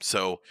one.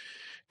 So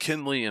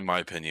Kinley, in my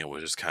opinion,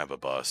 was just kind of a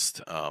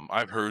bust.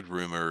 I've heard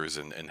rumors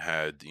and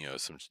had,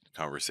 some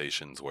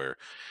conversations where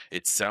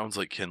it sounds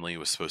like Kinley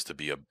was supposed to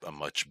be a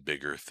much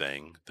bigger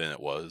thing than it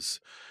was.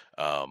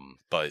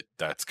 But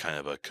that's kind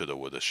of a coulda,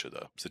 woulda,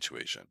 shoulda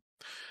situation.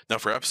 Now,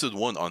 for episode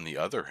one, on the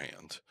other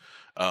hand,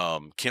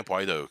 Camp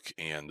White Oak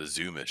and the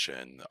zoo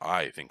mission,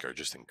 I think, are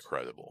just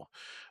incredible,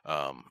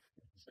 um,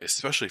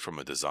 especially from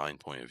a design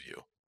point of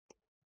view.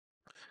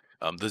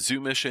 The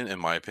zoo mission, in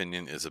my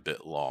opinion, is a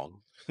bit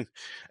long.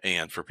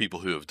 And for people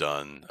who have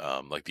done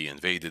like the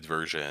invaded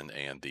version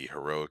and the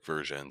heroic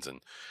versions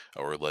and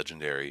or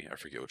legendary, I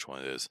forget which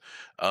one it is.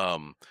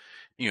 Um,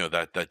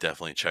 that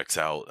definitely checks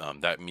out.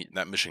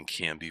 That mission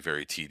can be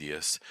very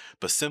tedious,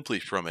 but simply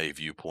from a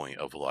viewpoint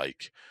of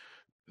like,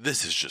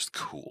 this is just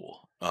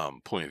cool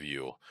point of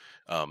view.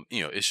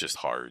 It's just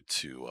hard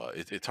to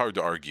it's hard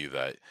to argue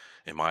that,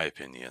 in my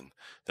opinion,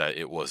 that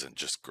it wasn't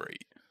just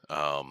great.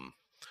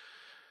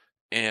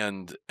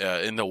 And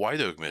in the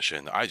White Oak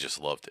mission, I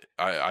just loved it.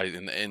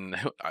 And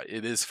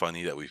it is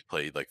funny that we've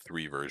played like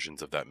three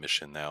versions of that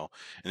mission now,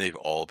 and they've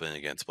all been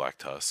against Black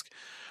Tusk.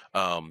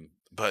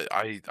 But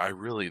I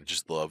really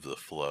just love the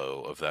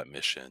flow of that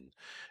mission,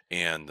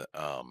 and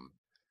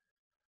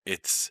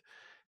it's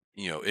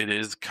it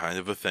is kind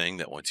of a thing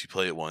that once you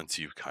play it once,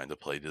 you've kind of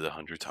played it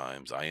 100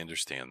 times. I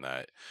understand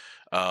that,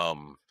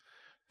 um,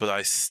 but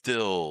I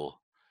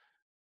still,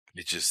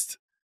 it just,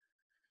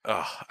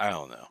 I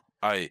don't know.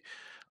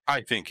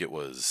 I think it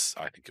was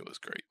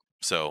great.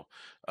 So,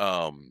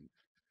 um,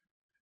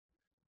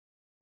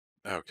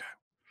 okay.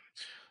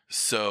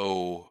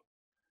 So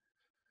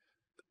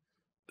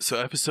so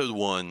episode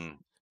one,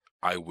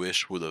 I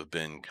wish would have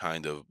been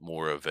kind of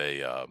more of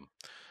a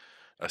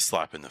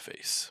slap in the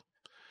face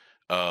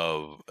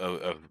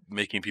of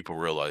making people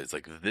realize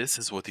like this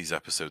is what these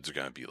episodes are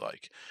going to be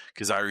like,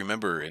 because I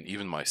remember, and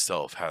even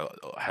myself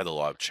had a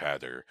lot of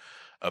chatter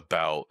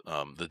about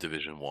the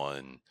division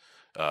one,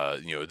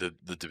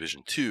 the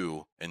division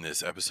two in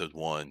this episode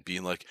one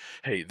being like,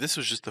 hey, this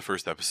was just the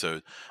first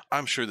episode.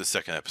 I'm sure the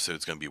second episode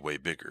is going to be way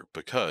bigger,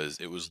 because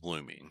it was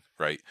looming,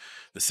 right?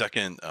 The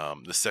second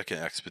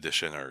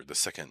expedition, or the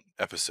second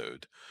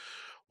episode,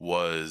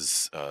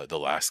 was the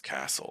last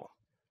castle,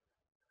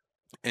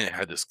 and it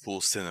had this cool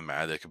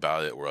cinematic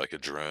about it where like a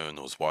drone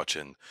was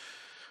watching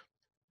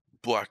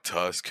Black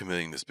Tusk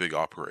committing this big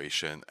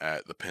operation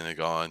at the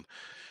Pentagon,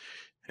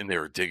 and they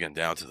were digging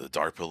down to the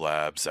DARPA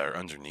labs that are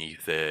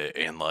underneath it,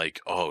 and like,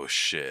 oh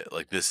shit,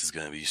 like this is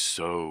gonna be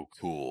so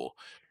cool.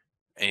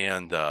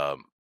 And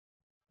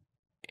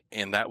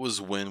and that was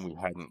when we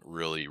hadn't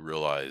really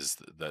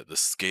realized that the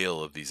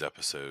scale of these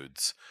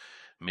episodes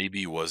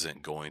maybe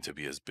wasn't going to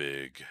be as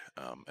big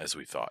as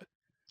we thought.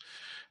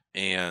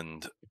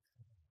 And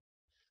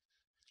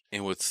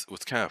what's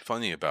kind of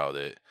funny about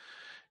it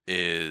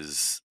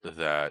is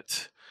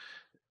that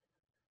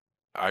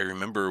I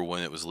remember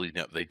when it was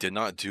leading up, they did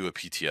not do a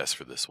PTS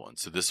for this one.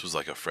 So this was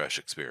like a fresh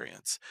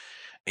experience.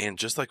 And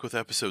just like with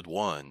episode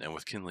one and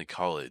with Kinley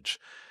College,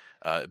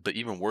 but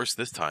even worse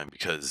this time,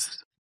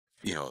 because,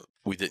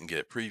 we didn't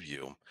get a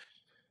preview,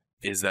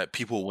 is that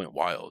people went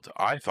wild.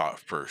 I thought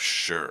for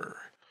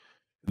sure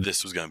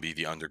this was going to be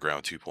the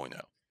Underground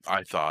 2.0.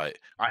 I thought,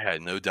 I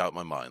had no doubt in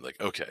my mind, like,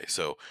 okay,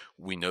 so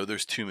we know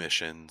there's two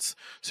missions.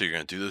 So you're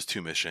going to do those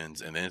two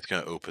missions, and then it's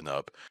going to open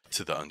up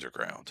to the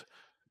Underground.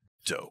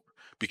 Dope.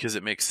 because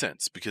it makes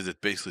sense, because it's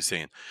basically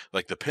saying,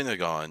 like, the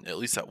Pentagon, at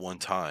least at one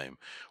time,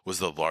 was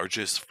the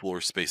largest floor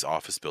space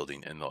office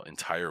building in the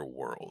entire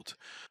world.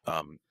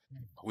 Um,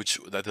 which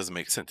that doesn't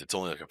make sense. It's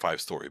only like a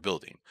five-story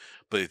building,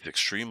 but it's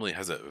extremely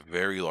has a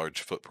very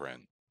large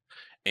footprint,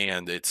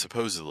 and it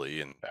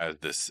supposedly, and as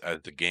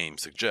the game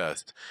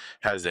suggests,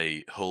 has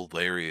a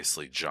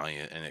hilariously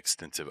giant and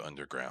extensive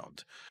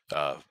underground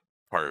uh,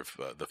 part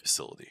of the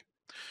facility.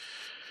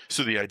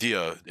 So the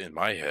idea in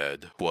my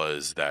head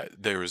was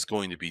that there was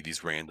going to be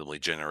these randomly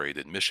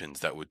generated missions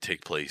that would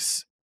take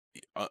place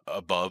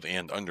above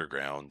and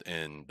underground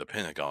in the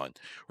Pentagon,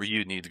 where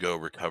you need to go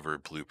recover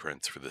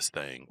blueprints for this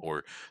thing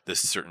or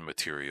this certain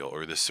material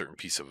or this certain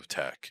piece of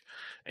tech.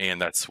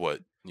 And that's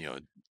what,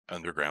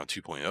 Underground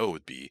 2.0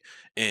 would be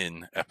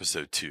in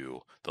episode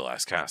 2, The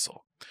Last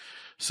Castle.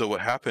 So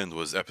what happened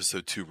was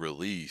episode 2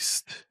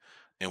 released,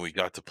 and we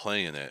got to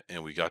play in it,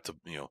 and we got to,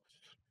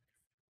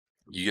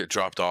 you get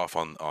dropped off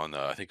on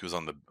I think it was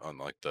on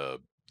like the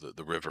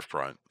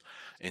riverfront,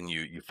 and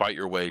you fight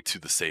your way to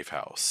the safe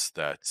house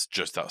that's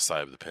just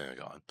outside of the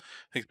Pentagon.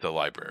 I think the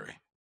library,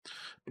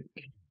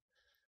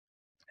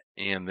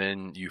 and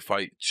then you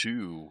fight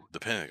to the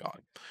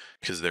Pentagon,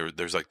 because there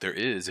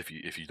is, if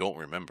you don't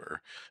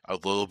remember, a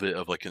little bit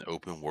of like an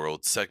open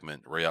world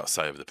segment right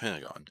outside of the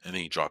Pentagon, and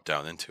then you drop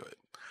down into it,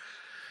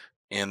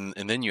 and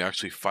then you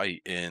actually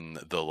fight in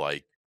the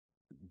like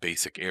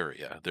basic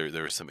area.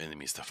 There are some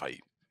enemies to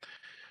fight.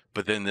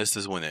 But then this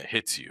is when it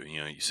hits you,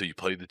 so you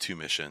play the 2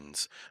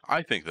 missions.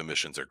 I think the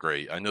missions are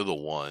great. I know the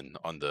one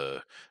on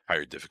the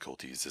higher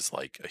difficulties is,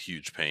 like, a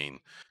huge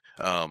pain,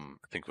 I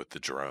think with the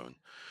drone.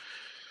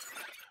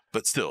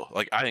 But still,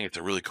 like, I think it's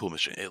a really cool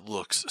mission. It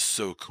looks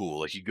so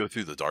cool. Like, you go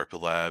through the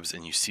DARPA labs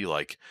and you see,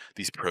 like,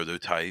 these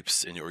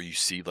prototypes, or you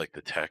see, like,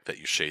 the tech that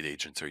your shade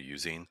agents are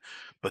using,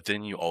 but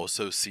then you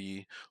also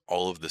see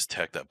all of this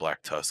tech that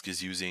Black Tusk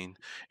is using,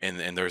 and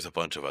there's a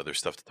bunch of other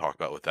stuff to talk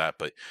about with that,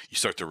 but you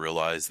start to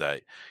realize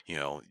that,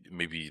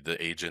 maybe the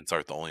agents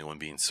aren't the only one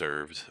being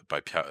served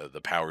by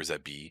the powers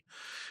that be,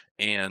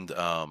 and,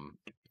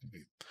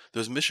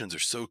 those missions are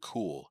so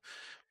cool,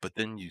 but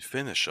then you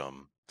finish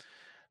them,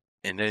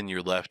 and then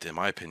you're left, in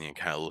my opinion,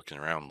 kind of looking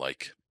around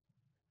like,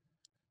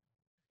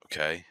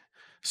 okay,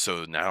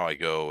 so now I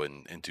go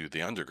and do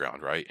the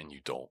underground, right? And you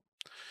don't.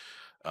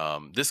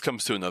 This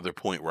comes to another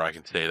point where I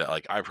can say that,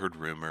 like, I've heard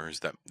rumors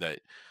that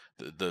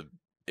the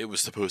it was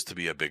supposed to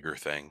be a bigger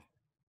thing,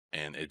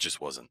 and it just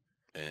wasn't.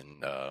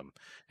 And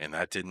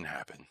that didn't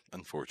happen,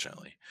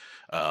 unfortunately.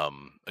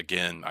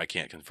 Again, I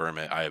can't confirm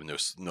it. I have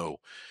no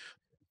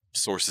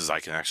sources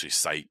I can actually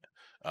cite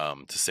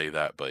to say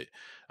that, but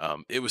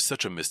it was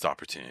such a missed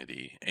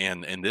opportunity.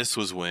 And this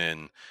was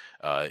when,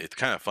 it's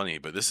kind of funny,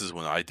 but this is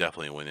when I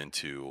definitely went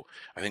into.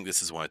 I think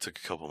this is when I took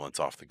a couple months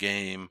off the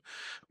game,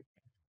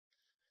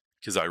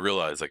 because I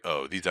realized, like,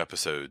 oh, these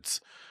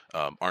episodes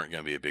aren't going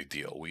to be a big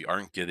deal. We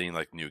aren't getting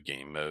like new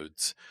game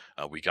modes.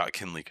 We got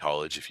Kinley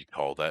College, if you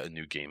call that a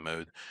new game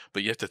mode,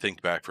 but you have to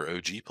think back for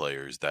OG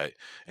players that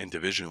in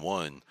Division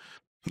 1,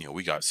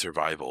 we got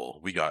survival,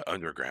 we got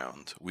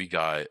underground, we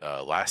got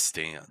last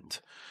stand.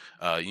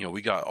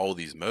 We got all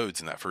these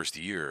modes in that first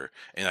year,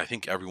 and I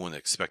think everyone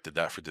expected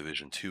that for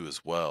Division 2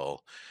 as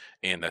well.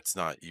 And that's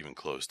not even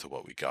close to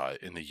what we got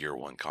in the year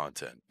 1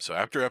 content. So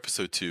after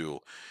episode 2,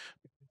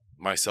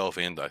 myself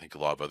and I think a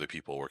lot of other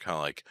people were kind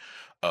of like,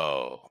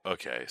 oh,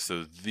 okay,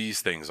 so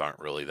these things aren't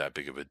really that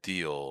big of a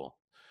deal.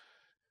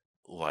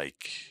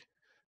 Like,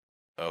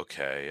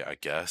 okay, I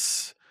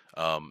guess.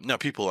 Now,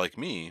 people like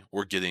me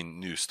were getting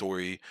new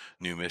story,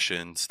 new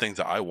missions, things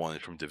that I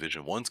wanted from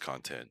Division 1's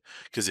content.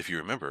 Because if you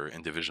remember,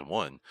 in Division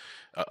 1,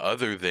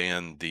 other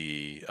than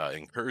the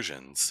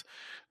incursions,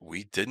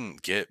 we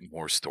didn't get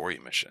more story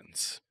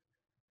missions.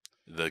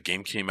 The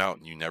game came out,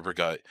 and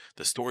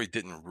the story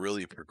didn't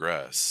really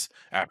progress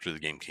after the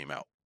game came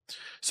out.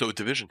 So with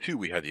Division 2,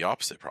 we had the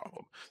opposite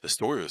problem. The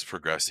story was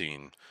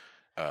progressing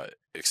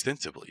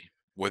extensively.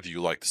 Whether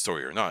you like the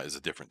story or not is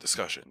a different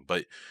discussion,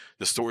 but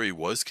the story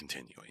was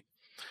continuing,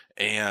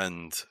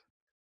 and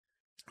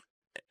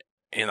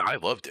I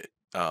loved it.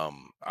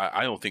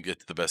 I don't think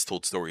it's the best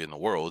told story in the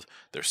world.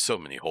 There's so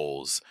many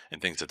holes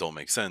and things that don't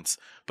make sense,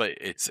 but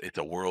it's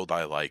a world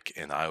I like,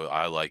 and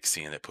I like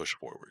seeing it push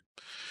forward.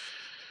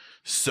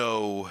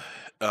 So,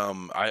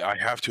 I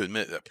have to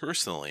admit that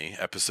personally,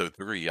 episode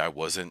 3, I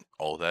wasn't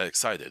all that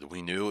excited.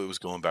 We knew it was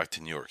going back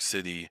to New York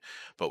City,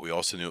 but we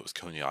also knew it was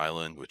Coney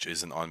Island, which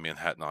isn't on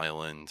Manhattan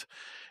Island.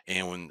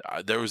 And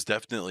there was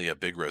definitely a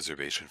big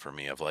reservation for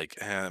me of like,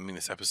 I mean,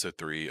 it's episode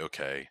 3,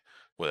 okay,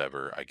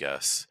 whatever, I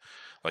guess.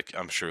 Like,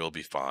 I'm sure it'll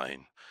be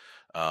fine.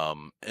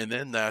 And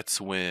then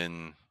that's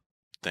when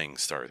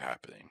things started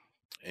happening.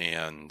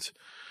 And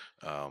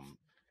um,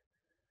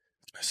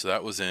 so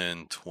that was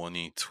in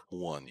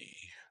 2020,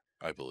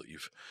 I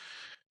believe.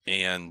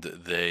 And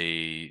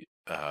they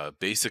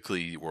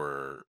basically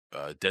were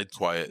dead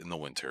quiet in the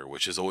winter,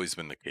 which has always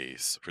been the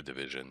case for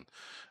Division.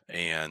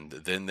 And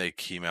then they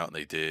came out and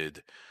they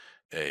did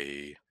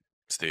a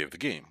state of the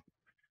game.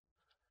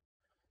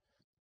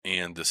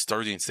 And the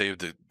starting state of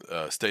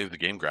the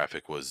game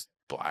graphic was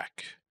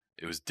black.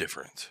 It was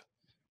different.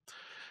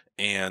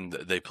 And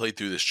they played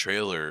through this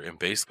trailer, and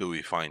basically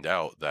we find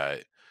out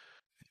that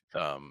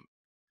um,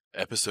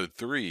 episode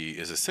 3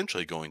 is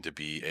essentially going to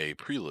be a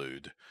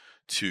prelude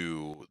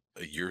to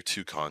a year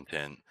 2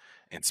 content,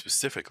 and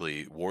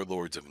specifically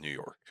Warlords of New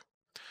York.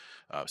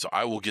 So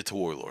I will get to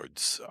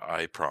Warlords,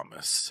 I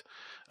promise.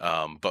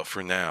 But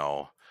for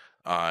now,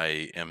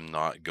 I am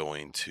not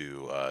going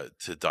to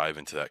dive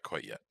into that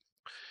quite yet.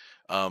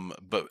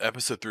 But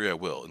episode 3 I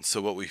will. And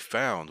so what we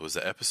found was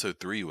that episode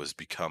 3 was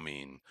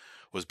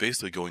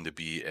basically going to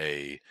be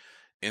a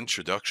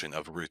introduction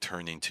of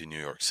returning to New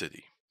York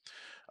City,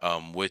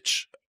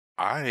 which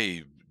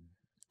I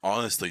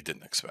honestly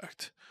didn't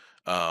expect.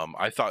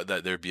 I thought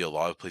that there'd be a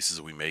lot of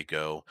places we may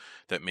go,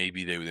 that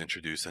maybe they would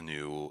introduce a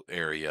new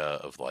area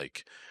of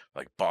like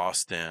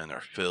Boston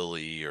or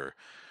Philly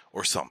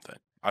or something.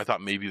 I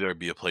thought maybe there'd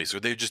be a place where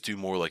they just do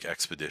more like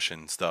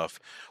expedition stuff,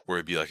 where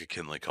it'd be like a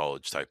Kinley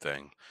College type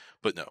thing.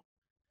 But no.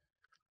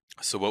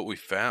 So what we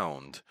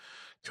found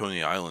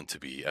Coney Island to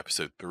be,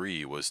 episode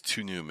 3, was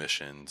 2 new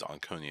missions on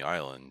Coney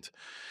Island,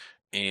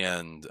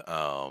 and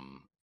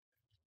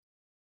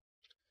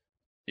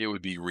it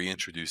would be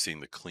reintroducing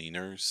the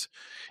cleaners.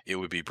 It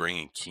would be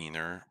bringing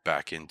Keener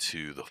back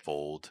into the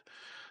fold.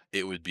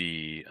 It would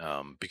be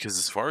because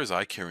as far as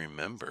I can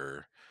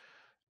remember,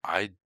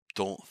 I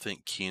don't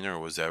think Keener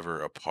was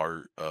ever a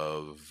part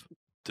of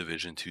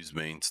Division Two's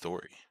main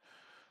story.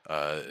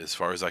 As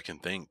far as I can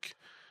think,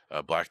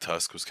 Black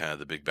Tusk was kind of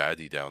the big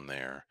baddie down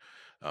there,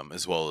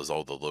 as well as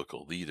all the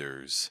local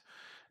leaders.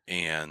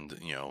 And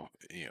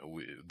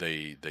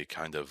they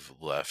kind of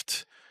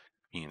left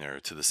Keener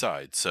to the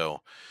side.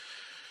 So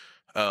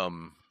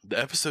the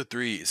episode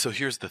 3, so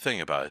here's the thing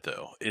about it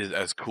though, is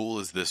as cool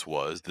as this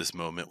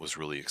moment was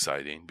really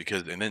exciting,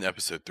 because and then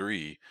episode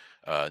 3,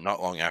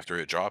 not long after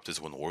it dropped, is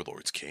when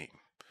Warlords came,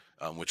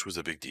 which was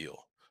a big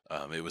deal.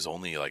 It was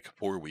only like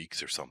 4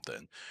 weeks or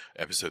something.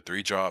 Episode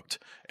 3 dropped,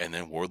 and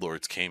then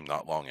Warlords came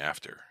not long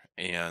after.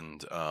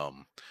 And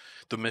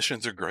the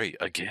missions are great.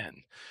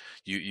 Again,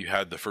 you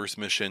had the first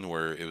mission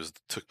where it was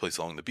took place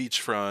along the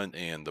beachfront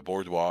and the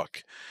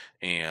boardwalk,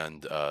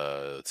 and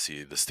let's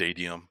see, the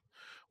stadium,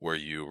 where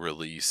you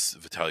release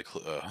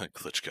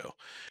Klitschko,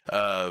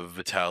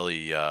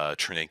 Vitaly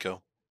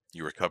Chernenko.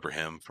 You recover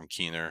him from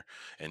Keener,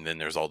 and then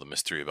there's all the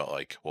mystery about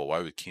like, well, why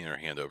would Keener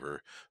hand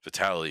over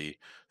Vitaly,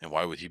 and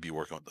why would he be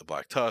working with the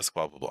Black Tusk?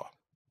 Blah blah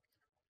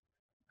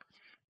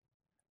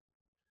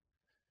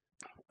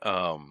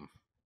blah.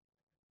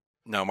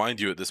 Now, mind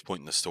you, at this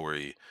point in the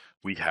story,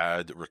 we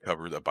had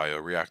recovered a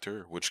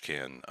bioreactor which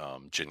can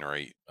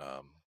generate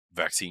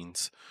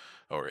vaccines,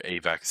 or a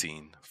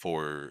vaccine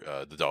for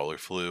the dollar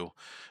flu.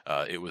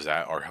 It was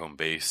at our home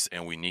base,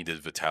 and we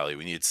needed Vitaly.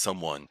 We needed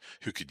someone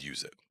who could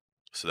use it.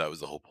 So that was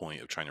the whole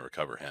point of trying to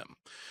recover him.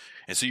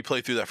 And so you play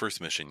through that first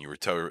mission. You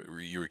recover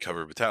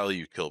Vitaly.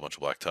 You kill a bunch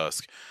of Black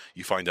Tusk.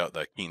 You find out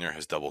that Keener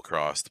has double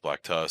crossed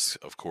Black Tusk,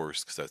 of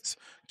course, because that's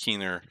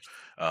Keener.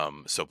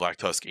 So Black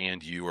Tusk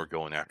and you are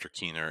going after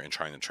Keener and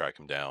trying to track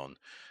him down.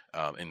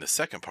 In the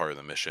second part of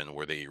the mission,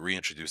 where they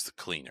reintroduce the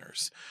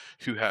Cleaners,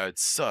 who had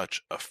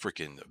such a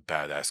freaking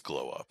badass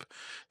glow up.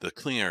 The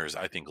Cleaners,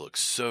 I think, look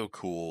so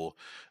cool,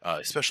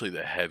 especially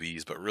the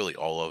heavies, but really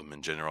all of them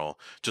in general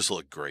just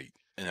look great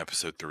in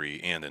episode 3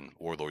 and in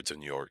Warlords of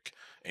New York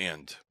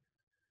and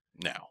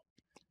now.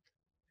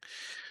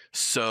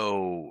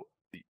 So,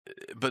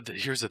 but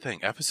here's the thing: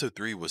 episode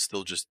 3 was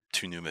still just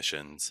 2 new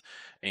missions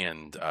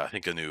and I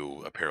think a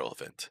new apparel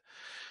event.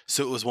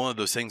 So it was one of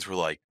those things where,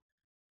 like,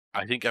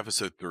 I think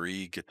episode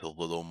 3 gets a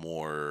little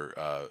more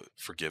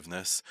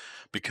forgiveness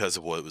because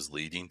of what it was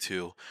leading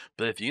to.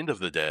 But at the end of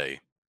the day,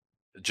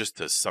 just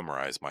to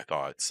summarize my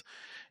thoughts,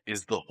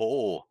 is the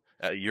whole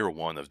year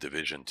 1 of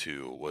Division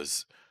 2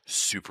 was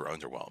super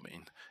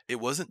underwhelming. It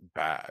wasn't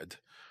bad.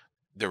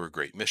 There were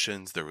great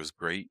missions, there was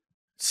great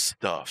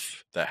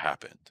stuff that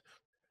happened.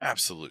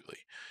 Absolutely.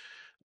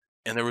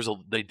 And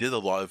they did a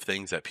lot of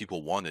things that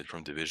people wanted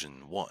from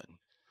Division 1,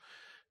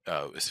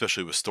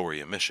 especially with story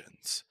and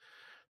missions.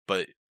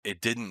 But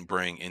it didn't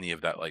bring any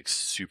of that like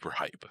super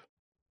hype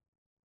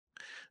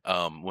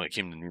when it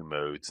came to new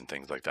modes and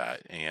things like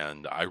that.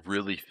 And I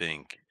really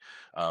think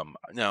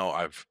now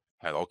I've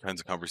had all kinds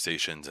of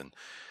conversations, and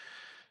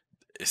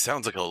it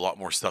sounds like a lot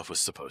more stuff was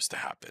supposed to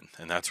happen,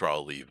 and that's where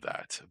I'll leave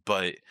that.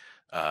 But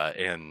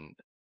and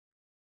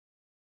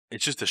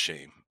it's just a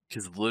shame,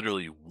 because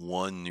literally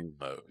one new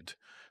mode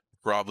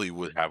probably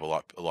would have a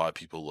lot of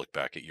people look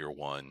back at year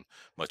 1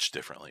 much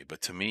differently.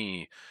 But to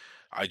me,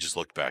 I just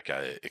look back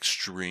at it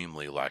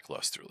extremely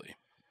lacklusterly.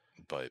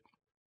 But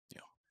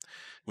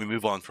we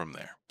move on from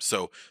there.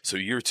 So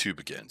year 2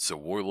 begins. So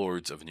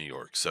Warlords of New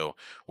York. So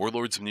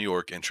Warlords of New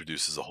York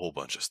introduces a whole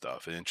bunch of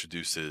stuff. It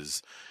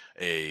introduces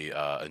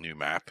a new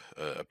map,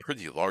 a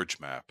pretty large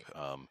map,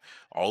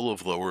 all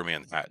of Lower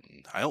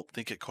Manhattan. I don't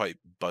think it quite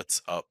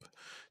butts up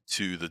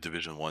to the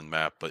Division 1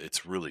 map, but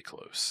it's really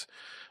close.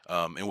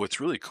 And what's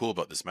really cool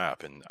about this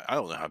map, and I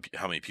don't know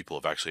how many people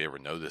have actually ever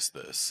noticed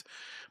this,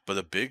 but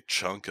a big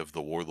chunk of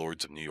the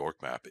Warlords of New York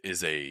map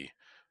is a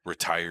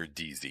retired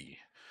DZ.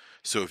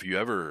 So if you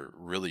ever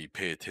really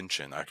pay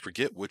attention, I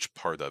forget which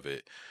part of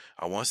it.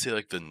 I want to say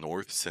like the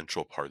north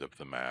central part of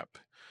the map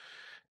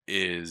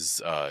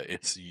is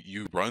it's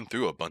you run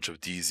through a bunch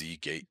of DZ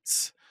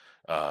gates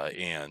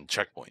and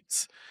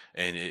checkpoints,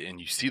 and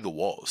you see the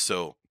walls.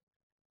 So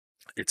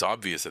it's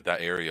obvious that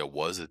that area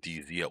was a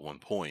DZ at one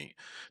point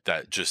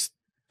that just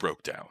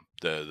broke down.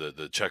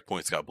 The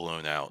checkpoints got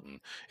blown out, and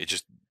it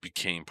just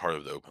became part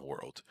of the open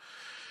world.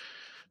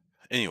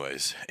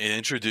 Anyways, it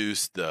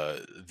introduced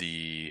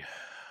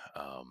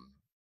um,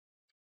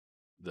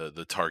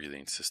 the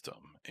targeting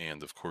system,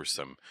 and of course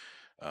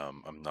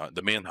I'm not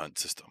the manhunt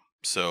system.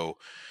 So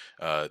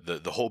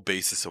the whole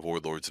basis of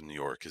Warlords of New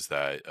York is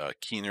that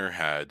Keener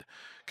had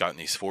gotten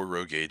these four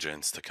rogue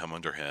agents to come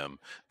under him.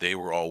 They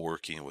were all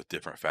working with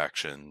different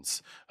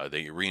factions.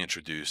 They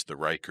reintroduced the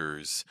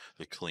Rikers,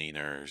 the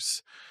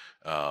Cleaners.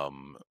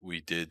 We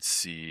did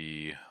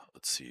see,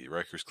 let's see,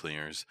 Rikers,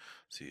 Cleaners.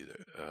 Let's see,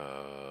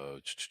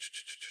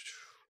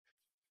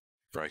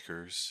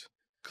 Rikers,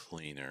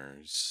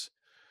 Cleaners.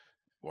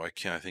 Why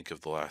can't I think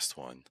of the last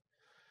one?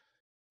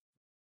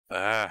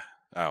 Ah,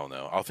 I don't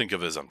know. I'll think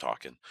of it as I'm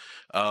talking.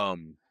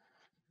 Um,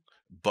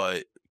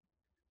 but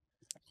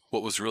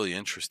what was really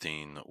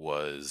interesting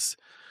was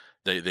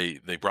they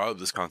brought up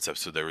this concept.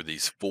 So there were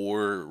these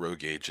four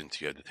rogue agents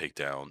you had to take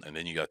down, and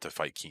then you got to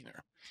fight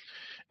Keener.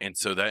 And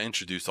so that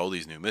introduced all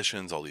these new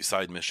missions, all these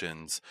side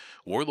missions.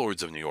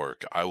 Warlords of New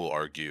York, I will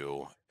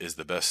argue, is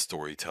the best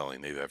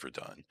storytelling they've ever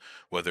done.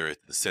 Whether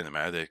it's the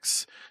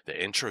cinematics,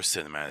 the intro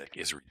cinematic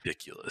is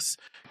ridiculous.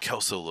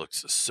 Kelso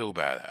looks so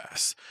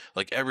badass.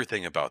 Like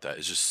everything about that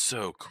is just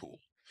so cool.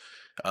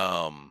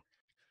 Um,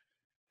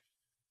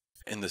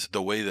 and this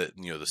the way that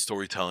the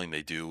storytelling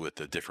they do with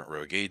the different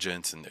rogue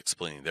agents and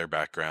explaining their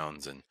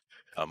backgrounds, and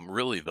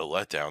really the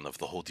letdown of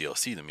the whole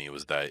DLC to me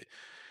was that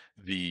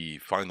the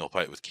final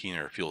fight with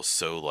Keener feels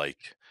so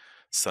like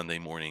Sunday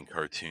morning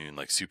cartoon,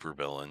 like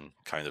supervillain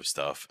kind of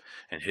stuff,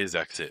 and his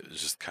exit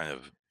is just kind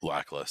of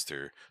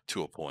lackluster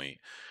to a point.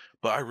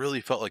 But I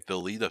really felt like the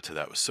lead up to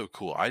that was so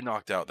cool. I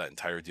knocked out that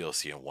entire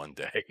DLC in one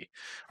day.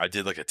 I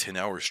did like a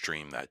 10-hour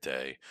stream that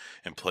day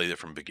and played it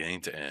from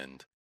beginning to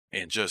end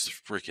and just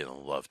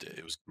freaking loved it.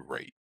 It was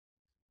great.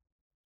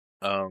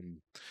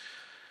 Um,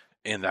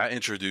 and that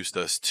introduced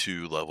us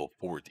to level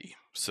 40.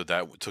 So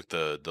that took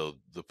the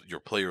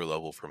your player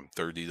level from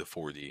 30 to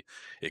 40.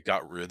 It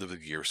got rid of the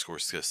gear score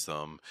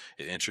system.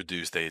 It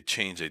introduced they had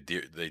changed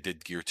they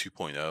did gear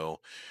 2.0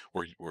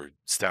 where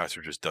stats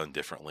are just done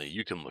differently.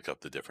 You can look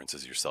up the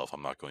differences yourself.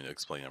 I'm not going to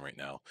explain them right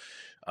now.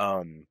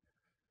 Um,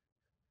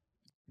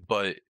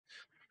 but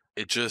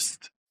it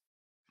just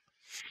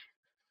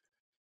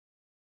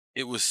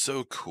it was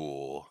so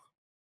cool,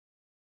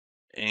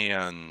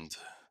 and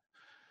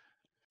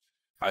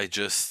I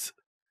just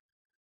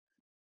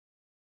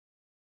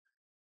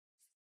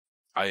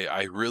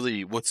I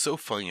really what's so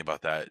funny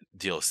about that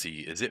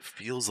DLC is it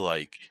feels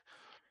like,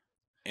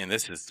 and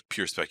this is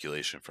pure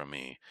speculation from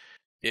me,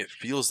 it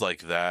feels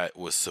like that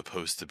was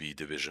supposed to be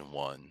Division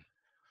 1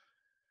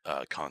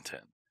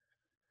 content,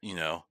 you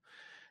know?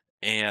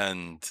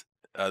 And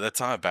that's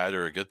not a bad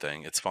or a good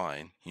thing. It's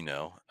fine, you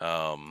know.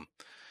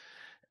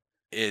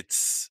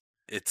 It's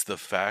it's the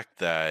fact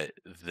that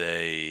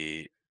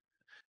they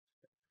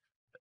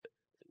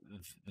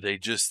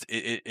just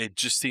it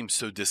just seems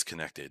so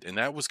disconnected. And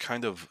that was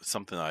kind of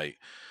something I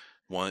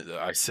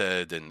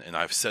said, and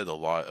I've said a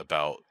lot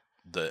about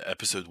the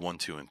episode 1,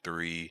 2, and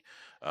 3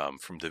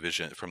 from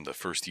Division from the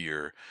first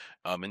year,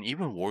 and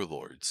even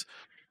Warlords.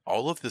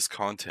 All of this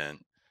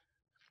content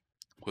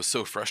was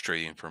so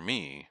frustrating for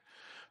me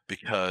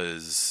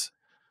because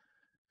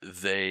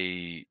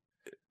they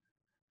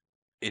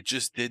it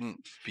just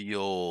didn't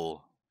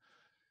feel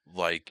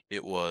like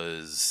it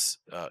was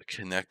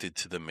connected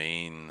to the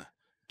main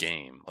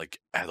game like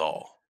at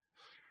all.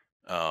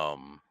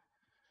 Um,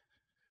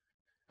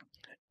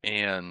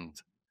 and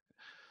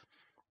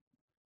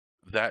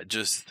that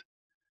just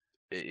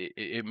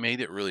it made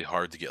it really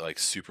hard to get like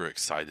super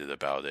excited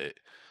about it,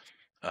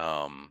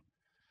 um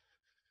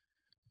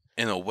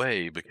in a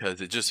way, because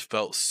it just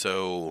felt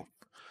so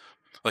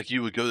like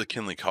you would go to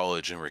Kinley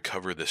College and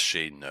recover this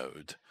shade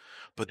node,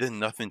 but then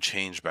nothing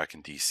changed back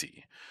in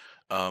DC.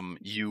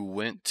 You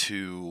went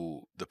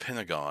to the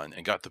Pentagon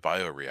and got the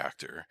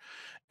bioreactor,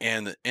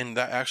 and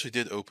that actually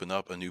did open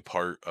up a new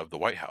part of the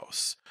White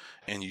House,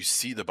 and you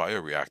see the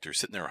bioreactor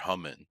sitting there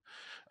humming,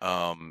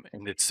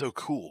 and it's so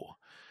cool.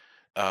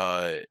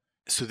 uh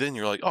so then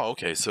you're like, oh,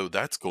 okay, so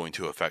that's going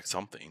to affect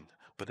something,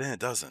 but then it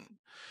doesn't.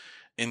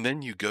 And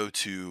then you go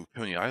to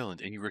Coney Island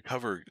and you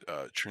recover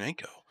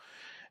Chernenko,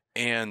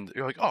 and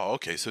you're like, oh,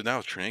 okay, so now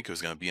Chernenko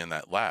is going to be in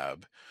that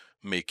lab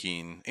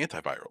making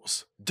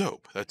antivirals.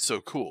 Dope, that's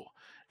so cool.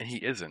 And he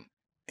isn't,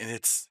 and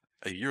it's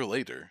a year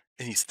later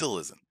and he still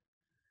isn't.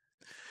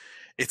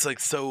 It's like,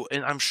 so,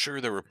 and I'm sure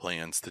there were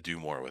plans to do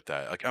more with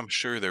that. Like I'm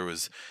sure there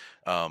was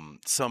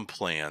some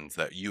plans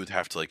that you would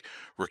have to like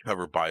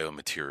recover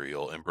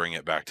biomaterial and bring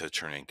it back to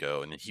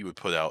Chernenko, and then he would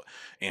put out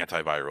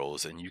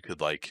antivirals, and you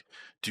could like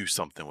do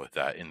something with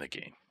that in the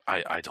game.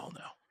 I don't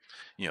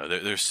know.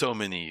 There's so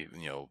many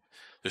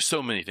there's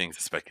so many things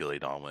to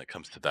speculate on when it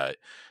comes to that.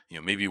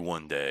 Maybe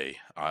one day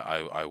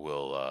I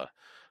will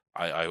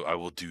I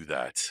will do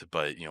that,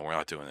 but we're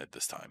not doing it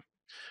this time.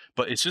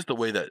 But it's just the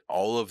way that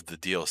all of the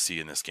DLC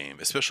in this game,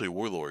 especially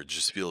Warlord,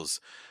 just feels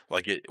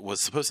like it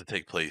was supposed to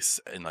take place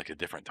in like a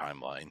different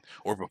timeline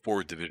or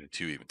before Division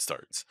 2 even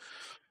starts.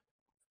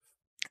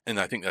 And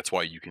I think that's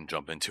why you can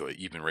jump into it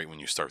even right when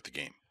you start the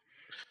game.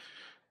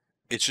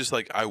 It's just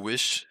like I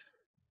wish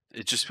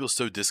it just feels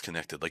so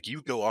disconnected. Like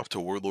you go off to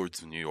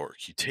Warlords of New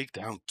York, you take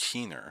down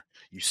Keener,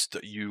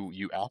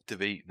 you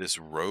activate this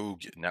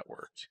rogue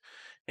network,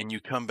 and you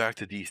come back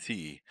to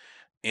DC,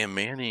 and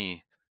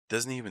Manny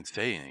doesn't even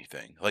say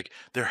anything. Like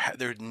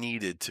there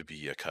needed to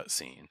be a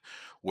cutscene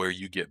where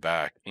you get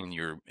back and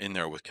you're in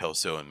there with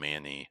Kelso and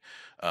Manny,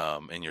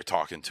 and you're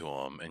talking to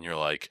them, and you're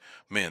like,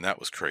 "Man, that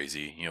was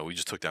crazy. We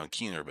just took down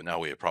Keener, but now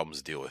we have problems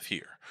to deal with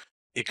here."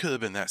 It could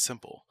have been that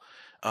simple.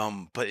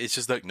 But it's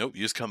just like, nope,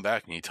 you just come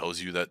back and he tells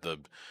you that the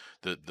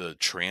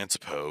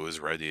transpo is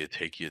ready to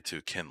take you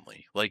to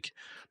Kinley. Like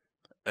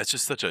that's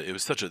just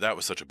that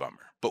was such a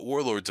bummer. But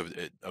Warlords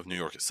of New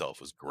York itself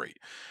was great.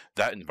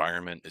 That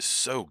environment is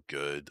so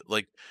good.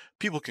 Like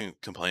people can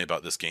complain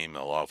about this game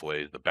in a lot of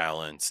ways, the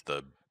balance,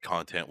 the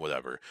content,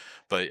 whatever.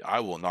 But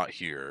I will not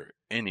hear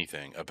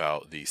anything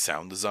about the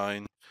sound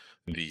design.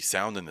 The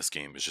sound in this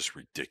game is just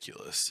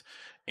ridiculous.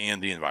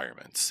 And the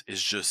environments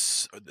is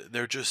just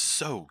they're just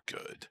so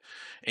good.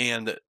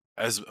 And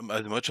as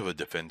much of a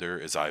defender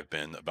as I've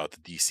been about the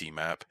DC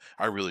map,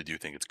 I really do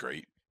think it's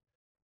great.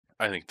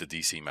 I think the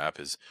DC map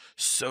is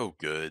so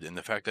good, and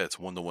the fact that it's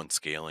one-to-one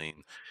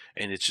scaling,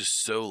 and it's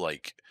just so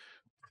like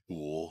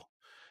cool.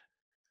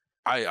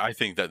 I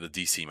think that the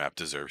DC map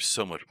deserves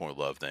so much more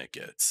love than it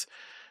gets.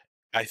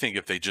 I think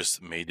if they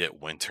just made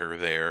it winter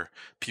there,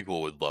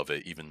 people would love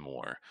it even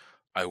more.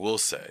 I will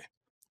say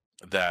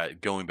that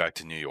going back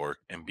to New York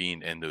and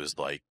being in those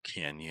like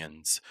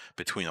canyons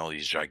between all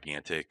these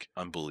gigantic,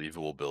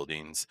 unbelievable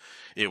buildings,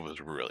 it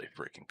was really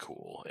freaking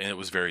cool, and it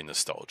was very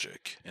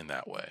nostalgic in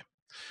that way.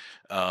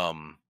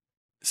 Um,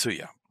 so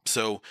yeah.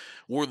 So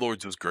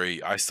Warlords was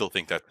great. I still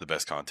think that's the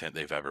best content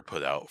they've ever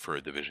put out for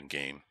a division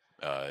game.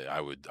 I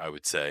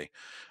would say,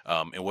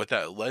 and what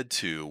that led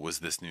to was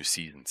this new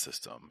season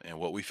system. And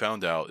what we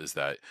found out is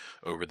that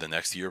over the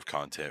next year of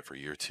content for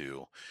year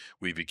two,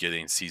 we'd be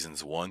getting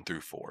seasons 1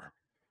 through 4.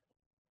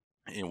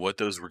 And what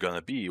those were going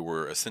to be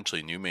were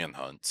essentially new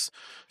manhunts.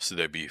 So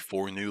there'd be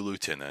 4 new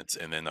lieutenants,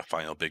 and then a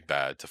final big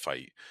bad to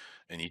fight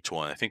in each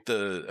one. I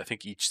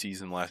think each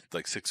season lasted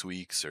like 6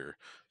 weeks or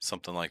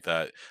something like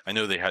that. I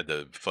know they had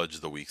to fudge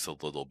the weeks a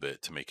little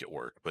bit to make it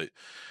work, but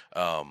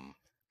um,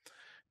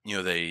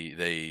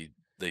 they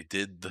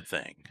did the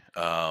thing.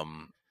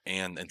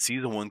 And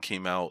season 1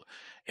 came out,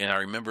 and I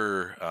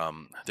remember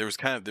there was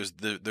kind of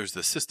there's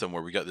the system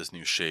where we got this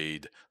new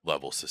shade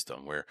level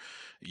system where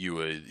you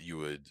would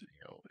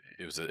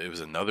it was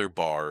another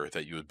bar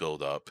that you would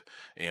build up,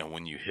 and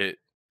when you hit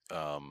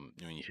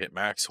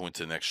max, went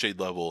to the next shade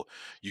level,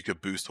 you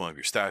could boost one of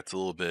your stats a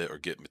little bit or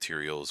get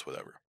materials,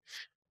 whatever.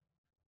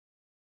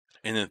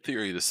 And in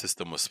theory, the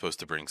system was supposed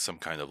to bring some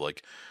kind of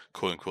like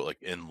quote unquote like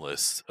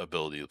endless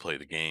ability to play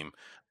the game.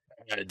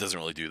 It doesn't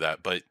really do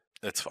that, but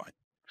that's fine.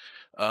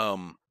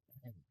 Um,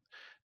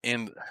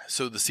 and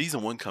so the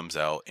season 1 comes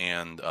out,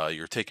 and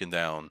you're taken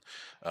down.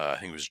 I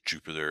think it was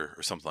Jupiter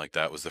or something like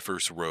that. Was the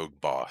first rogue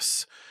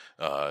boss.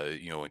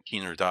 When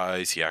Keener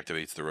dies, he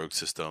activates the rogue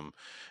system,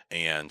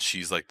 and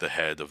she's like the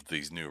head of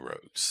these new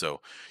rogues.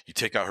 So you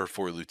take out her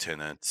 4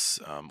 lieutenants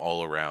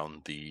all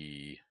around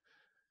the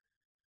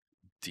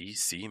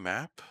DC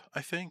map.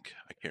 I think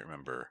I can't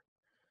remember.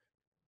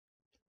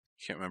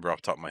 Can't remember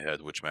off the top of my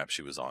head which map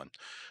she was on.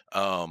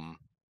 Um,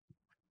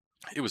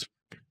 it was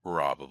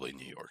probably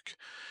New York.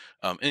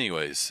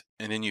 Anyways,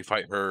 and then you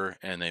fight her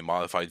in a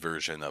modified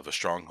version of a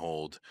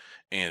stronghold,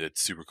 and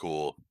it's super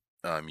cool.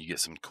 You get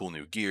some cool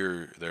new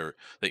gear.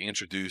 They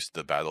introduced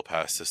the battle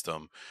pass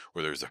system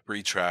where there's a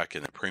free track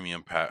and a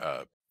premium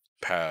path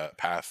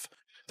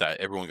that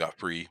everyone got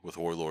free with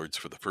Warlords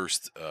for the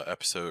first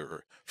episode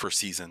or first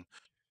season,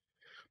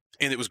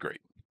 and it was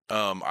great.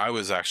 I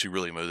was actually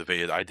really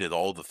motivated. I did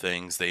all the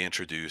things they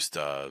introduced,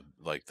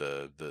 like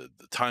the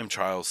time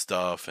trial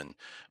stuff, and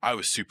I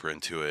was super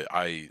into it.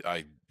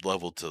 I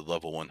leveled to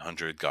level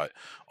 100, got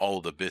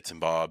all the bits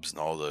and bobs and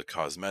all the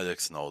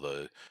cosmetics and all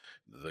the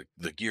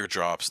gear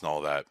drops and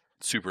all that.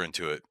 Super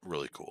into it.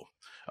 Really cool.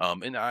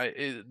 And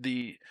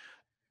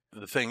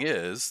the thing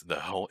is,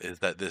 the whole is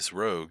that this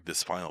rogue,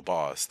 this final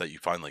boss that you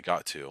finally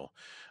got to,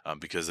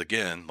 because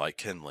again, like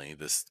Kenley,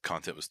 this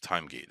content was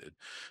time gated,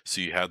 so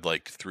you had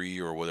like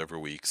 3 or whatever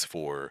weeks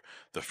for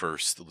the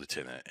first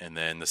lieutenant, and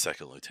then the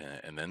second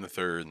lieutenant, and then the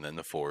third, and then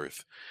the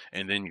fourth,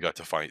 and then you got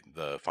to fight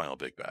the final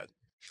big bad,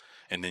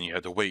 and then you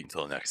had to wait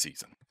until the next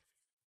season,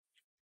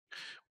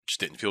 which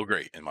didn't feel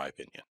great in my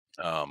opinion.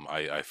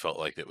 I felt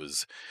like it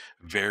was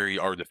very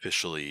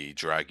artificially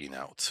dragging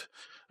out.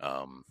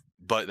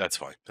 But that's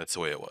fine. That's the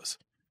way it was.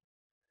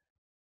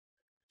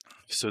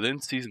 So then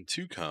season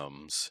 2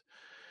 comes,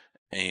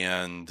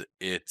 and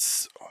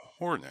it's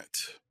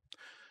Hornet.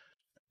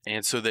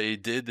 And so they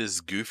did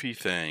this goofy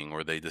thing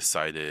where they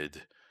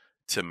decided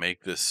to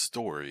make this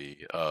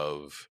story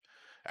of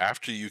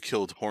after you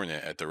killed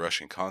Hornet at the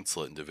Russian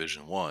consulate in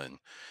Division 1,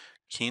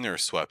 Keener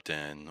swept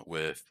in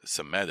with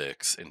some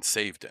medics and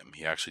saved him.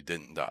 He actually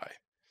didn't die.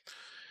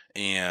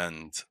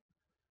 And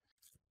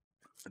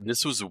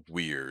this was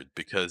weird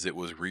because it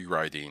was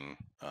rewriting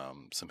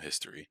some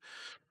history.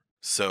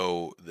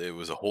 So there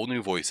was a whole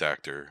new voice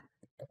actor.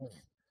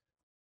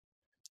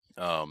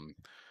 Um,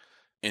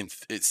 and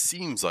it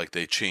seems like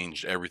they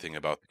changed everything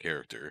about the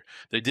character.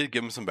 They did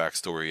give him some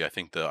backstory. I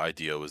think the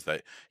idea was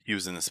that he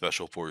was in the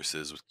special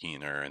forces with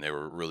Keener, and they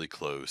were really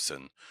close,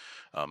 and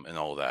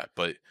all that.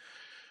 But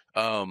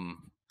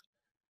um,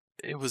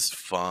 it was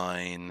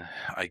fine,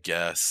 I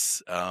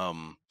guess.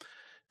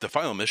 The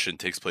final mission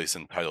takes place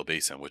in Tidal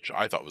Basin, which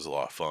I thought was a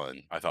lot of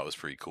fun. I thought was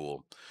pretty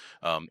cool.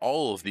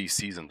 All of these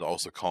seasons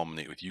also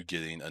culminate with you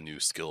getting a new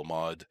skill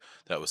mod.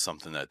 That was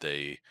something that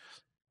they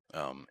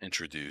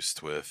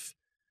introduced with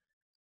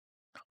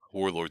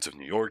Warlords of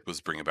New York,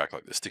 was bringing back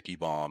like the sticky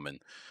bomb and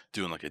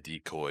doing like a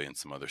decoy and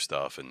some other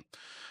stuff. And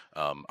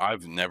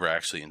I've never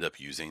actually ended up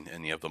using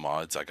any of the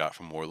mods I got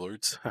from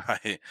Warlords,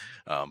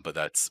 but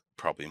that's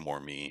probably more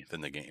me than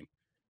the game.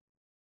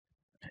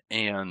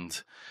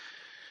 And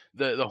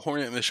the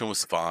Hornet mission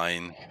was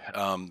fine.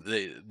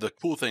 The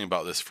cool thing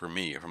about this for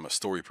me, from a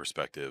story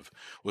perspective,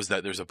 was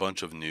that there's a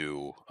bunch of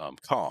new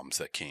comms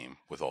that came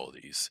with all of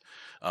these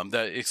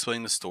that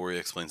explain the story,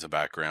 explains the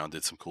background,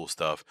 did some cool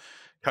stuff,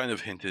 kind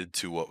of hinted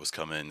to what was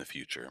coming in the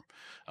future.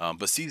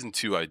 But season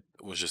two, I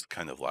was just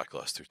kind of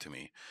lackluster to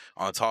me.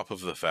 On top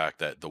of the fact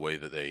that the way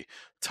that they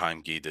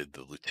time gated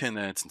the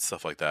lieutenants and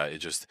stuff like that, it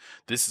just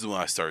this is when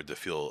I started to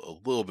feel a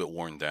little bit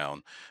worn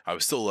down. I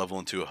was still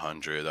leveling to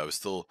 100. I was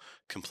still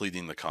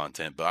completing the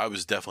content, but I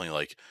was definitely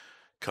like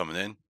coming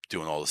in,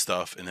 doing all the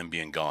stuff, and then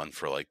being gone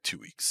for like 2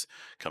 weeks.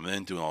 Coming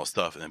in, doing all the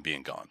stuff, and then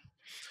being gone.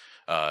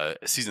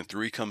 Season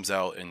three comes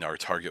out, and our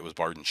target was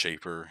Barden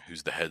Schaefer,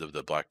 who's the head of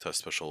the Black Tusk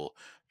Special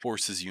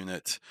Forces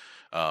unit.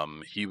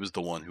 He was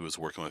the one who was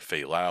working with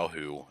Faye Lau,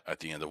 who, at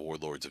the end of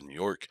Warlords of New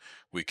York,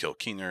 we kill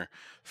Keener.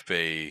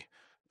 Faye,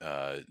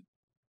 quote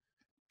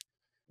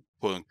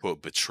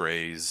unquote,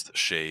 betrays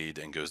Shade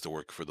and goes to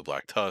work for the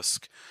Black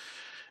Tusk.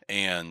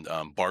 And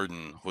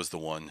Barden was the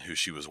one who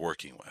she was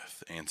working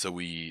with. And so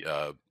we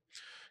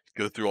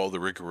go through all the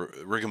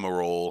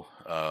rigmarole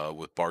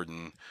with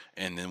Barden,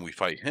 and then we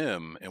fight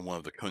him in one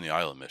of the Coney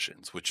Island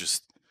missions, which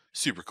is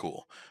super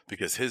cool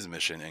because his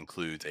mission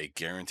includes a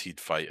guaranteed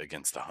fight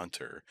against a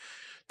hunter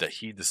that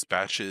he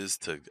dispatches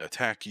to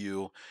attack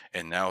you,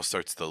 and now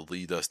starts to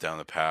lead us down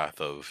the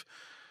path of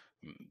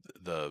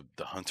the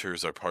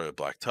hunters are part of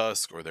Black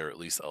Tusk, or they're at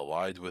least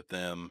allied with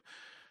them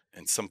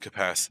in some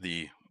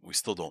capacity. We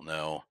still don't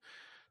know.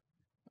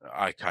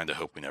 I kind of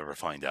hope we never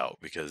find out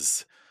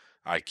because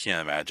I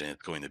can't imagine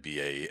it's going to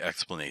be a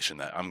explanation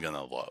that I'm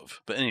gonna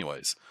love. But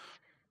anyways,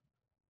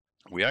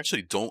 we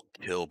actually don't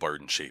kill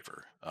Barden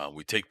Schaefer.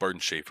 We take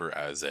Barden Schaefer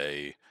as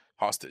a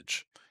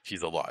hostage.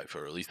 He's alive,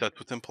 or at least that's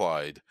what's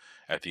implied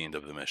at the end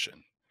of the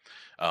mission.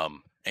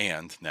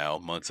 And now,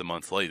 months and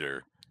months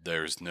later,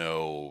 there's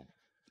no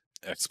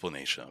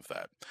explanation of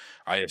that.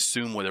 I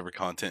assume whatever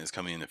content is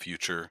coming in the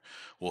future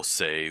will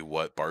say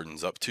what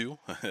Barden's up to.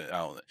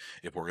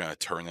 If we're going to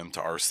turn him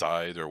to our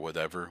side or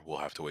whatever, we'll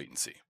have to wait and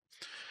see.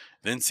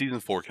 Then season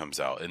four comes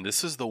out, and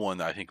this is the one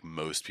that I think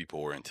most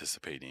people were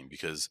anticipating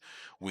because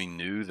we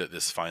knew that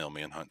this final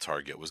manhunt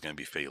target was going to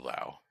be Fei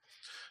Lao.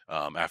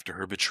 After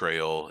her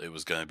betrayal, it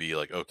was going to be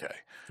like, okay,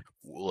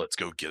 well, let's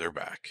go get her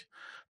back.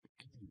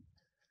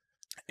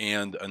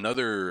 And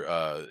another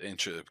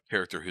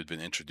character who'd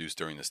been introduced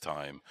during this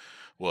time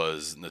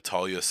was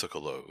Natalia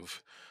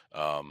Sokolov,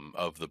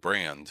 of the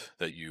brand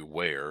that you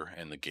wear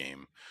in the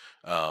game.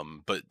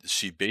 But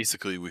she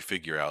basically, we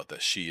figure out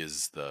that she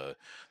is the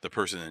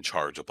person in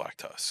charge of Black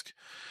Tusk.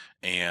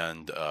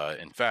 And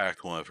in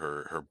fact, one of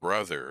her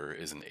brother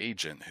is an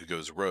agent who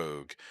goes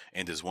rogue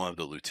and is one of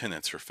the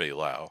lieutenants for Fei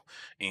Lao.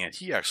 And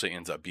he actually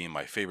ends up being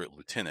my favorite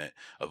lieutenant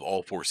of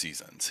all 4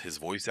 seasons. His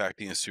voice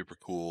acting is super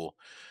cool.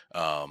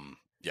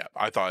 Yeah,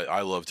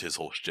 I loved his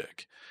whole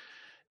shtick.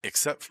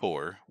 Except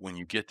for when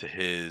you get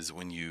to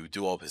when you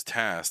do all of his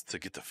tasks to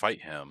get to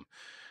fight him,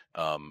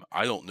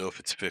 I don't know if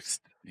it's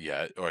fixed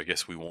yet, or I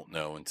guess we won't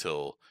know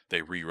until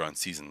they rerun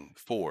season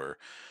four.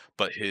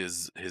 But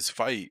his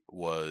fight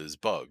was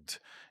bugged,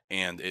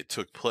 and it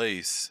took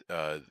place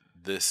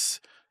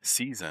this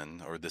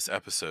season or this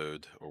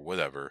episode or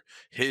whatever.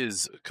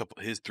 His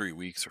 3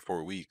 weeks or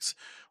 4 weeks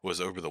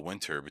was over the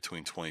winter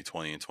between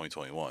 2020 and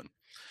 2021,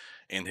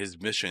 and his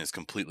mission is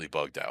completely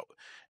bugged out.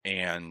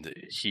 And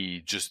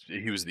he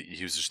was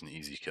just an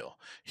easy kill.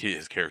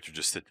 His character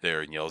just sits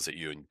there and yells at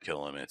you, and you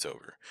kill him, and it's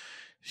over.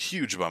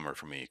 Huge bummer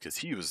for me because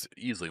he was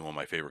easily one of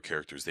my favorite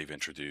characters they've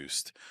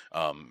introduced,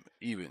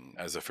 even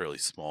as a fairly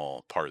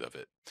small part of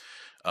it.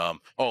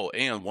 Oh,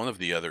 and one of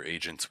the other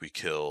agents we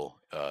kill,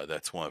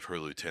 that's one of her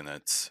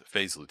lieutenants,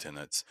 Faye's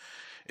lieutenants,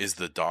 is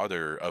the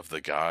daughter of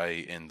the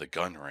guy in the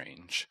gun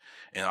range.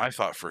 And I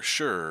thought for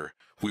sure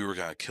we were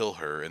gonna kill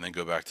her and then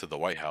go back to the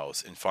White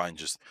House and find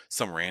just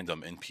some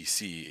random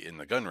NPC in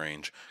the gun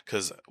range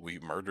because we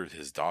murdered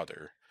his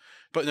daughter.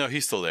 But no,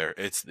 he's still there.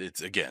 It's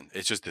again,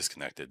 it's just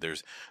disconnected.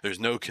 There's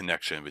no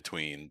connection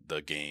between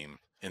the game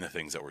and the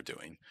things that we're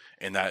doing,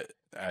 and that,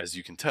 as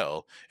you can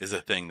tell, is a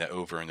thing that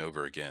over and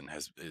over again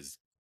has is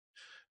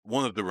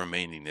one of the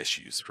remaining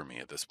issues for me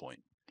at this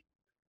point.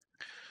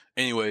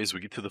 Anyways,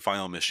 we get to the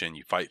final mission.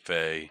 You fight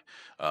Faye.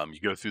 You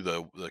go through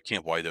the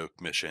Camp White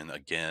Oak mission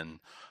again.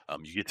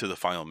 You get to the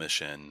final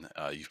mission.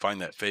 You find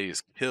that Faye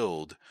has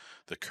killed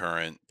the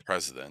current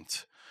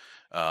president.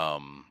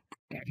 Um,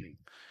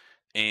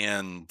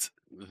 and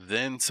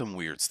then some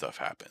weird stuff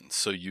happens.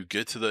 So you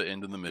get to the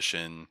end of the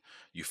mission.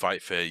 You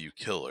fight Faye. You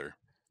kill her.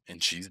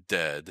 And she's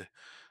dead.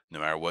 No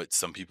matter what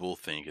some people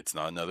think, it's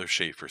not another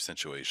Schaefer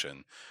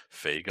situation.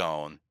 Faye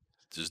gone.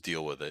 Just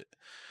deal with it.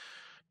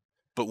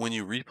 But when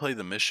you replay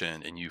the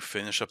mission and you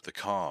finish up the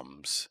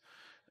comms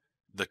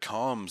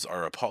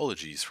are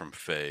apologies from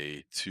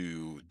Faye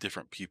to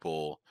different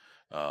people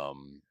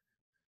um,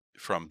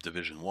 from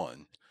Division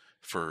One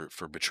for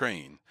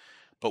betraying.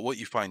 But what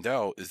you find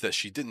out is that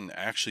she didn't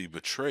actually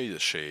betray the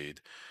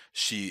Shade.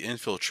 She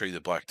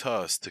infiltrated Black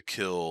Tusk to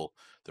kill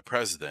the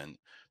president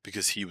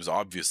because he was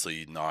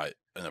obviously not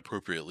an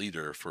appropriate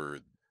leader for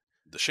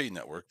the Shade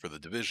Network, for the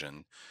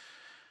division.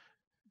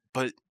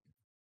 But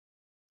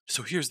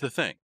so here's the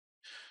thing.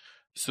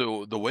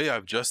 So the way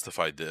I've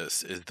justified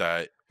this is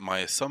that my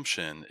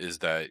assumption is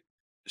that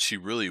she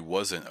really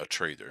wasn't a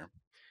traitor.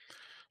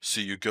 So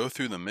you go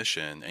through the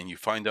mission and you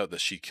find out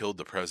that she killed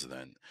the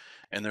president.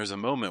 And there's a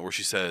moment where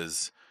she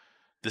says,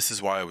 "This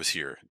is why I was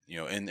here."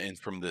 And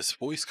from this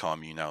voice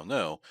comm, you now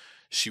know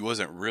she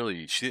didn't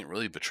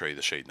really betray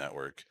the Shade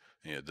Network,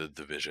 the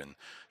division.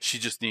 She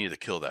just needed to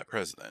kill that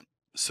president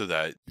so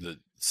that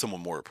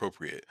someone more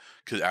appropriate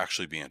could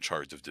actually be in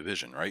charge of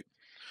division, right?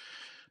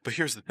 But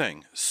here's the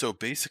thing. So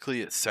basically,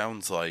 it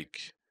sounds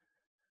like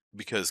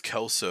because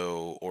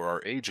Kelso or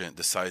our agent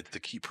decides to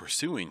keep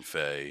pursuing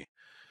Faye,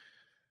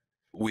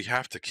 we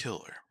have to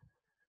kill her.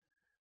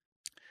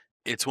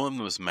 It's one of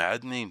the most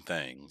maddening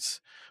things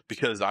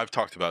because I've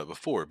talked about it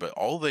before, but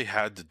all they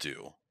had to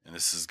do, and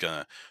this is going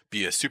to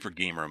be a super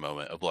gamer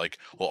moment of like,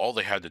 well, all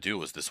they had to do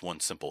was this one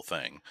simple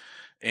thing.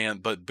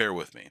 But bear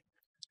with me.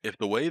 If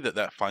the way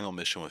that final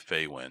mission with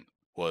Faye went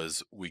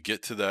was we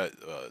get to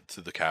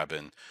to the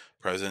cabin,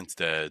 president's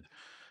dead,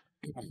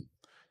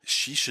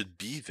 she should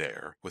be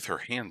there with her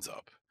hands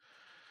up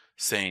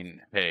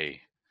saying,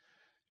 "Hey,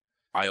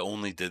 I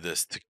only did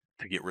this to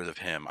get rid of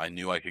him. I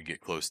knew I could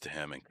get close to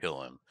him and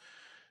kill him.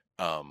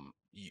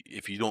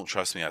 If you don't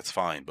trust me, that's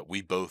fine, but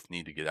we both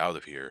need to get out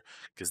of here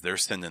because they're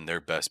sending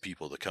their best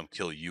people to come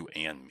kill you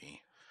and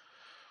me."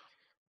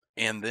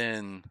 And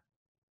then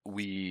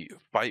we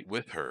fight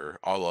with her,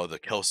 a la the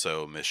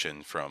Kelso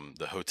mission from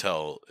the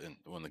hotel and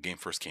when the game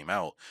first came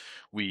out.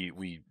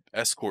 We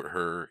escort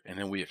her and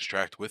then we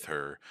extract with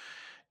her.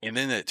 And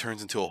then it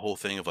turns into a whole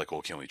thing of like,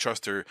 well, can we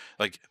trust her?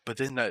 Like, but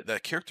then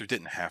that character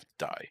didn't have to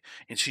die,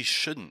 and she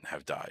shouldn't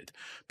have died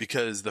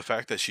because the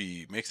fact that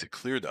she makes it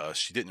clear to us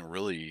she didn't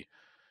really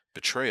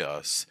betray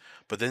us,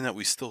 but then that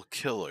we still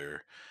kill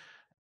her,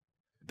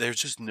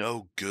 there's just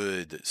no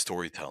good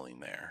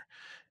storytelling there.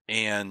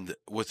 And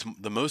what's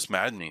the most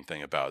maddening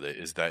thing about it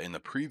is that in the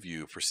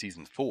preview for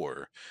season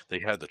 4, they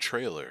had the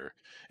trailer,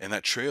 and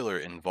that trailer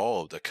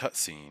involved a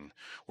cutscene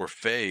where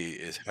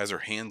has her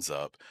hands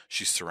up.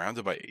 She's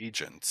surrounded by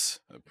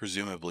agents,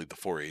 presumably the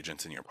 4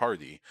 agents in your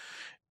party,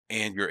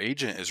 and your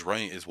agent is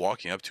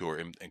walking up to her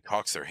and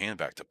cocks their hand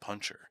back to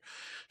punch her.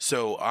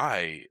 So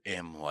I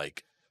am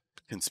like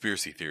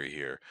conspiracy theory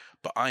here,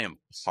 but I am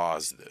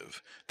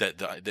positive that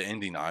the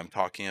ending I'm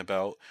talking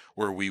about,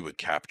 where we would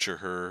capture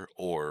her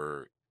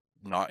or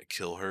not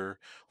kill her,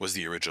 was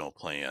the original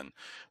plan.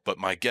 But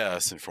my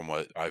guess, and from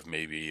what I've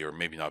maybe or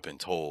maybe not been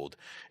told,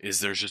 is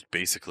there's just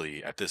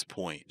basically at this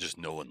point just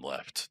no one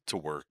left to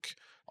work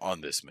on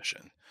this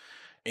mission,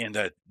 and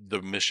that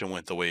the mission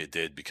went the way it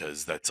did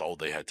because that's all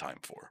they had time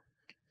for.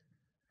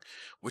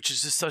 Which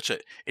is just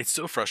it's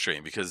so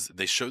frustrating because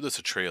they showed us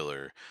a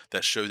trailer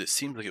that showed it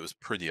seemed like it was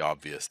pretty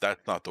obvious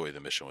that's not the way the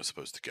mission was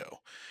supposed to go.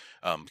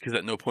 Because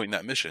at no point in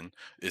that mission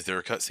is there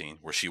a cutscene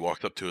where she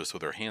walked up to us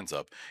with her hands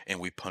up and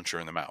we punch her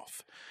in the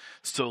mouth.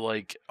 So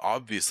like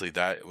obviously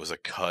that was a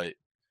cut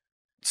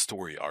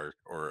story arc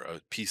or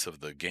a piece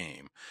of the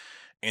game,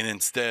 and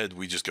instead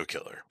we just go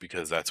kill her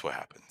because that's what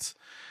happens.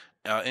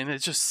 And it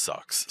just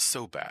sucks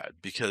so bad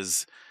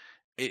because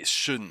it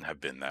shouldn't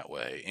have been that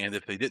way. And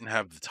if they didn't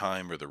have the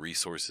time or the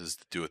resources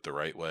to do it the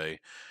right way,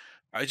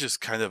 I just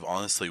kind of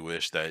honestly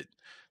wish that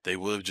they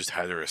would have just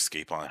had her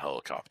escape on a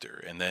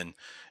helicopter. And then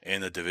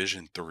in a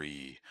Division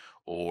 3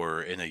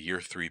 or in a Year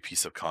 3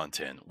 piece of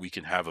content, we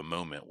can have a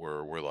moment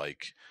where we're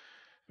like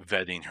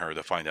vetting her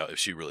to find out if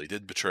she really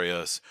did betray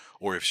us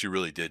or if she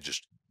really did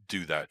just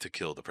do that to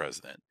kill the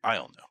president. I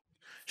don't know.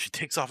 She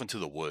takes off into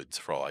the woods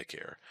for all I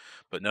care.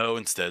 But no,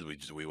 instead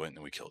we went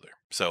and we killed her.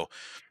 So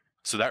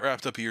that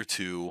wrapped up year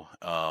 2.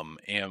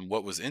 And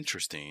what was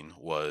interesting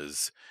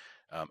was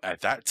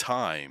at that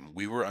time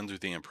we were under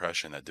the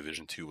impression that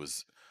Division 2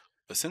 was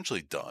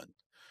essentially done.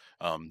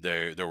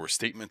 There were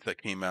statements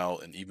that came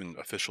out, and even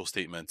official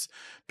statements,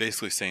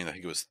 basically saying I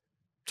think it was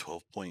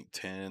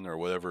 12.10 or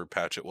whatever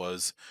patch it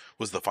was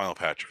the final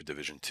patch for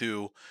Division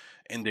Two,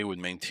 and they would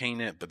maintain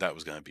it, but that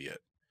was going to be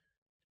it.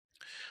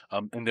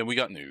 And then we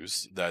got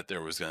news that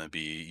there was going to be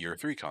Year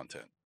Three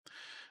content,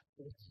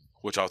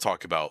 which I'll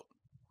talk about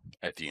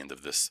at the end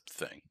of this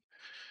thing.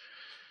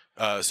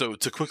 So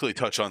to quickly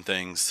touch on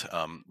things,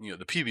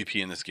 the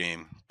PvP in this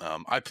game,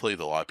 I played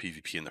a lot of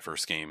PvP in the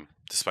first game,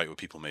 despite what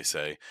people may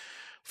say.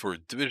 For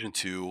Division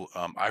Two,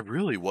 I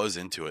really was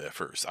into it at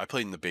first. I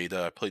played in the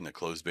beta, I played in the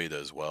closed beta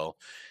as well,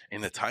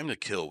 and the time to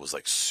kill was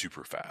like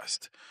super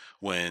fast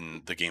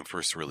when the game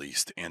first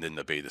released and in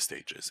the beta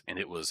stages, and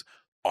it was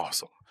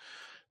awesome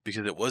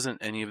because it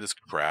wasn't any of this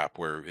crap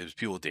where it was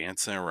people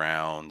dancing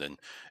around and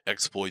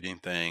exploiting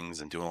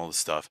things and doing all this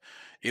stuff.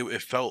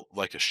 It felt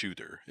like a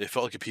shooter. It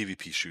felt like a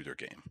PvP shooter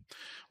game.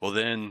 Well,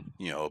 then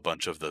a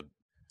bunch of the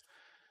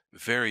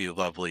very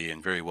lovely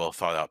and very well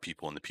thought out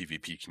people in the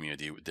PvP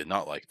community did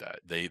not like that.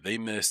 They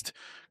missed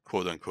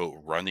quote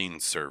unquote running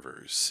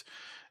servers,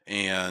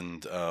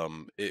 and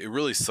it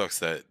really sucks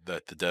that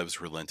the devs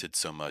relented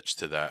so much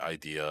to that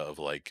idea of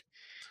like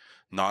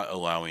not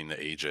allowing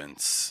the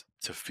agents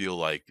to feel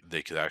like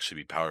they could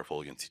actually be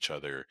powerful against each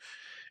other,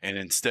 and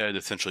instead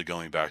essentially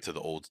going back to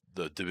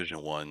the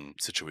Division One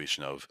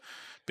situation of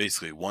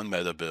basically one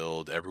meta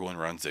build, everyone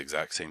runs the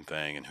exact same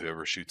thing, and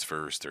whoever shoots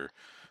first or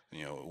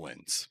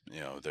wins.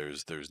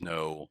 There's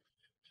no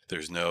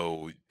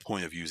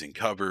point of using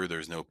cover.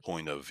 There's no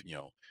point of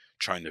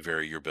trying to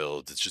vary your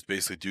builds. It's just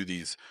basically do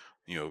these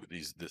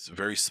this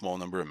very small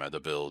number of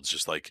meta builds,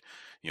 just like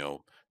you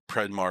know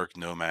Predmark,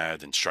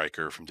 Nomad, and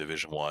Striker from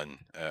Division One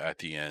at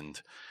the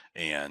end.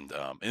 And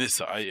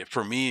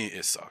for me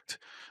it sucked.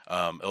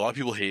 A lot of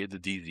people hated the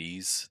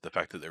DZs, the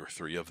fact that there were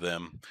three of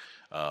them,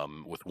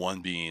 with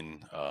one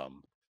being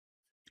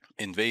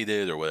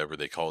invaded or whatever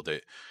they called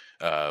it,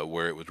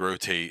 where it would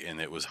rotate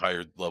and it was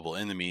higher level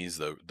enemies.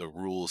 The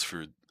rules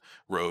for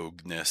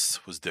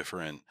rogueness was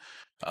different.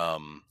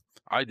 Um,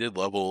 I did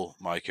level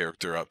my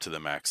character up to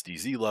the max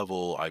DZ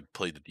level. I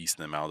played a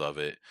decent amount of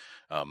it,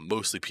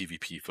 mostly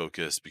PvP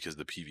focused because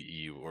the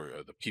PvE or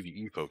the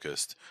PvE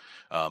focused.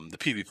 The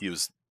PvP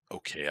was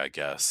okay, I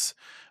guess.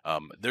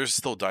 There's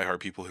still diehard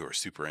people who are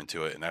super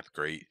into it, and that's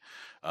great.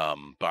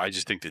 But I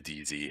just think the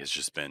DZ has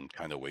just been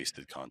kind of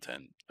wasted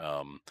content.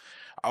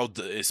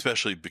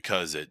 Especially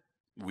because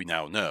we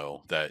now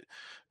know that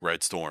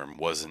Red Storm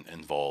wasn't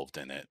involved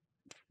in it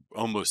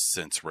almost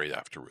since right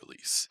after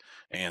release,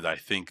 and I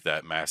think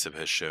that Massive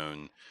has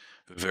shown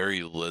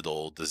very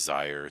little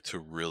desire to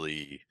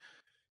really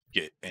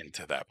get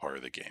into that part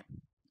of the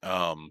game.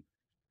 Um,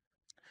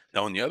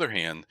 Now, on the other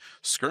hand,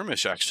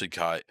 Skirmish actually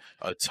got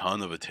a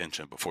ton of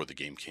attention before the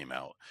game came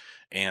out.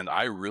 And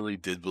I really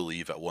did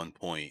believe at one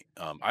point,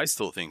 I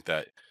still think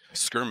that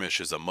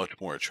Skirmish is a much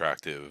more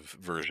attractive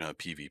version of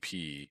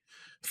PvP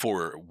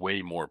for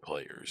way more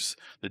players.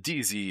 The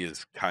DZ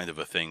is kind of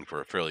a thing for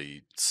a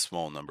fairly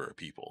small number of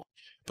people,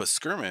 but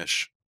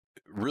Skirmish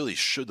really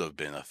should have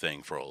been a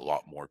thing for a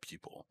lot more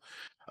people.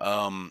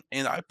 And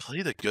I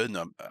played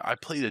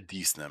a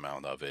decent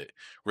amount of it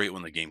right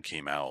when the game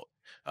came out,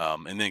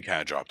 and then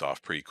kind of dropped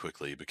off pretty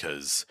quickly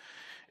because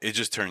it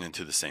just turned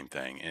into the same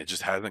thing, and it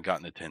just hasn't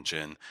gotten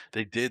attention.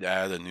 They did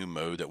add a new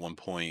mode at one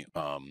point,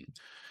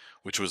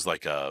 which was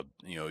like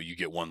you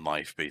get one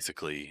life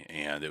basically,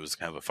 and it was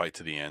kind of a fight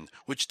to the end,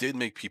 which did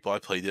make people. I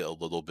played it a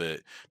little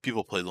bit.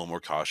 People played a little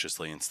more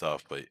cautiously and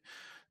stuff, but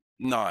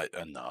not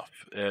enough.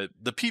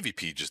 The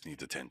PvP just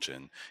needs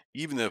attention.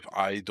 Even if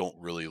I don't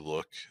really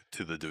look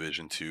to the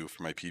Division Two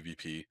for my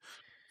PvP,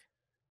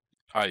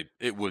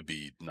 it would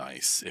be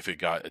nice if it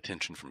got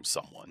attention from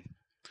someone.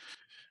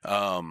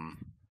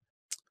 Um,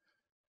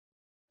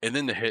 and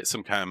then to hit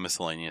some kind of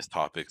miscellaneous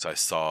topics, I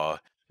saw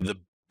the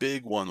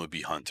big one would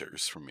be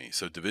hunters for me.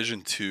 So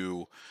Division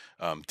Two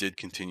did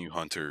continue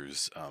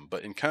hunters,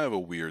 but in kind of a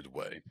weird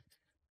way.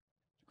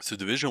 So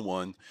Division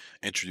One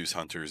introduced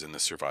hunters in the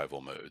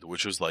survival mode,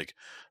 which was like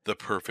the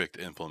perfect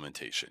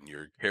implementation.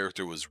 Your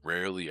character was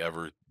rarely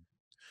ever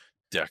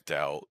decked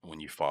out when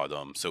you fought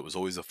them, so it was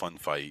always a fun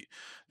fight.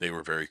 They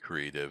were very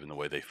creative in the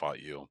way they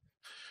fought you.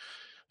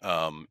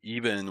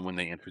 Even when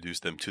they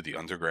introduced them to the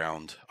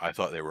underground, I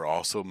thought they were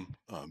awesome,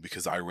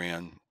 because I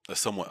ran a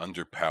somewhat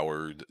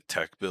underpowered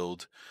tech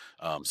build,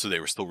 so they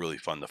were still really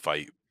fun to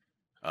fight.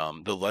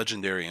 The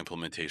legendary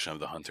implementation of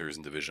the hunters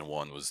in Division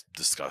One was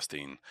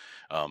disgusting.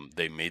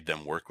 They made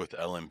them work with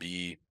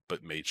LMB,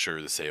 but made sure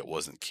to say it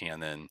wasn't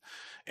canon,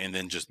 and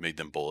then just made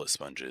them bullet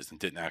sponges and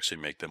didn't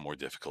actually make them more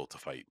difficult to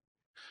fight.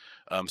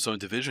 So in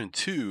Division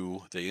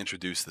Two, they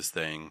introduced this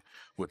thing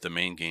with the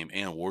main game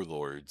and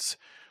Warlords,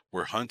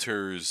 where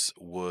hunters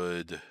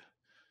would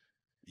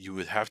you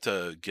would have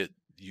to get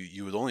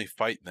you would only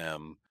fight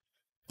them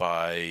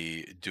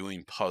by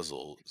doing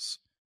puzzles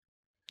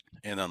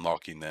and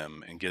unlocking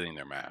them and getting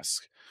their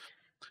mask.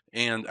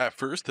 And at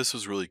first, this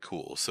was really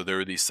cool. So there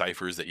were these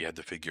ciphers that you had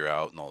to figure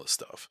out and all this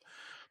stuff.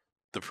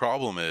 The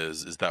problem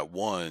is that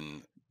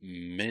one,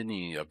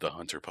 many of the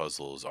hunter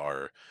puzzles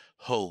are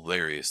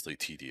hilariously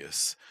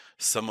tedious.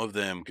 Some of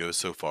them go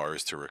so far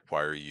as to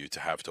require you to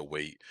have to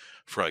wait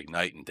for like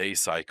night and day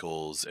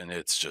cycles, and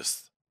it's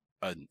just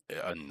a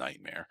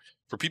nightmare.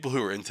 For people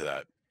who are into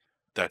that,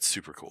 that's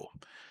super cool.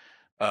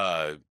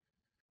 Uh,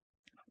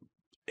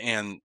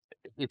 and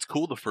it's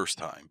cool the first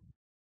time,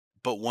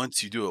 but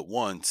once you do it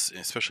once,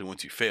 and especially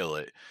once you fail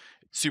it,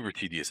 it's super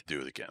tedious to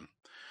do it again.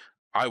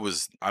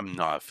 I'm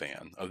not a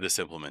fan of this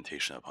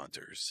implementation of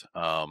hunters.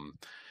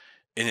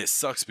 And it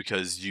sucks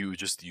because you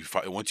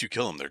fight once you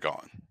kill them, they're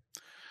gone.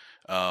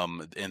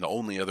 And the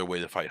only other way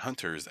to fight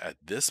hunters at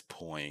this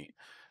point,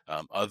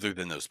 other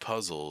than those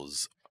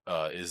puzzles,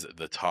 is at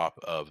the top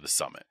of the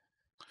summit.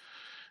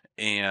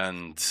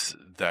 And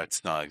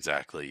that's not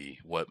exactly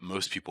what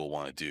most people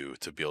want to do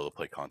to be able to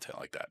play content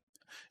like that.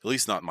 At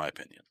least not in my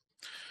opinion.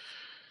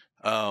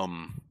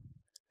 Um,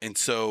 and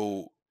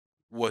so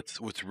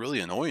what's really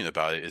annoying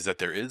about it is that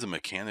there is a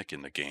mechanic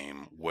in the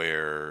game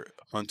where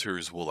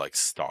hunters will like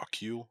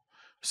stalk you.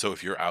 So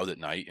if you're out at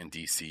night in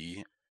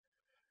DC,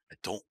 I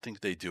don't think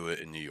they do it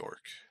in New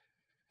York.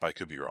 But I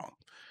could be wrong.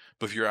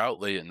 But if you're out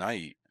late at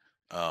night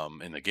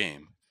in the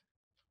game,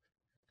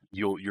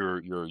 your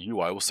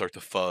UI will start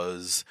to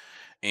fuzz,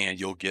 and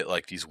you'll get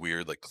like these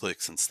weird like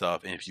clicks and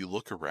stuff. And if you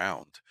look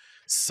around,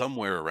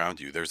 somewhere around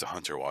you, there's a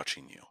hunter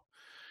watching you.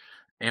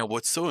 And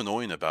what's so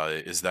annoying about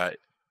it is that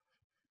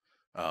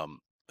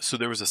um, so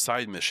there was a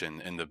side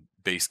mission in the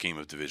base game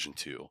of Division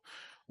Two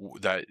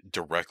that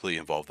directly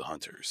involved the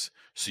hunters.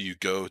 So you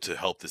go to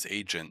help this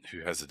agent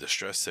who has a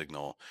distress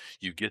signal.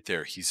 You get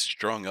there, he's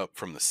strung up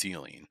from the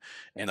ceiling,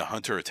 and a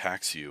hunter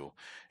attacks you.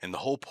 And the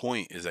whole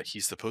point is that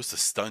he's supposed to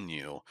stun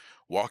you,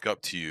 walk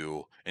up to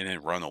you, and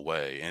then run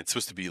away. And it's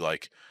supposed to be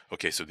like,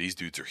 okay, so these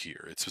dudes are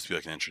here. It's supposed to be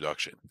like an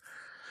introduction.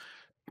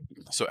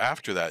 So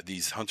after that,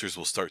 these hunters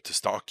will start to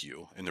stalk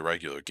you in the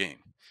regular game.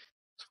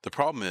 The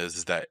problem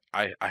is that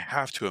I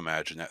have to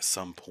imagine at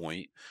some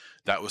point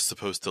that was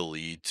supposed to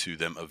lead to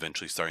them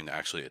eventually starting to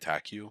actually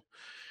attack you,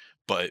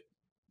 but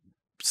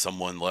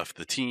someone left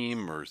the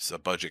team or a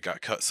budget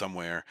got cut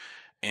somewhere,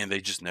 and they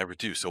just never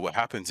do. So what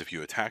happens if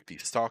you attack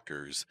these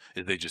stalkers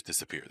is they just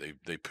disappear.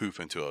 They poof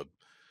into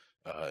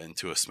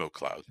a smoke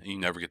cloud, and you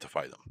never get to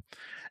fight them.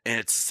 And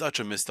it's such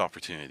a missed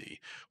opportunity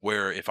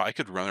where if I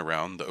could run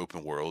around the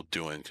open world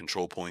doing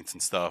control points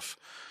and stuff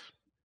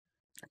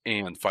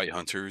and fight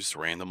hunters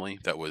randomly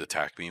that would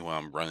attack me when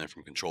I'm running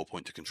from control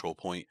point to control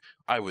point,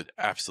 I would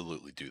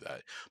absolutely do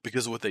that.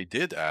 Because what they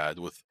did add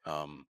with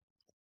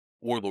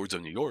Warlords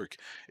of New York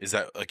is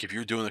that like if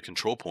you're doing a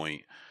control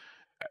point,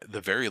 the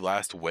very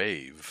last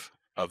wave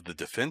of the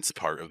defense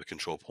part of the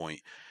control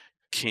point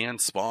can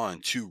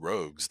spawn two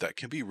rogues that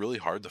can be really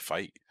hard to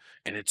fight.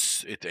 And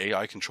it's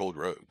AI controlled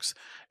rogues,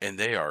 and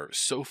they are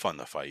so fun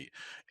to fight.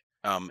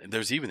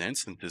 There's even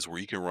instances where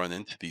you can run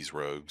into these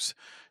rogues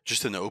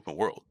just in the open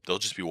world. They'll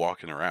just be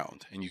walking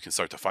around, and you can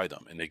start to fight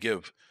them, and they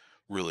give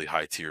really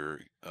high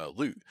tier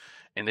loot,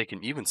 and they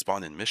can even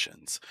spawn in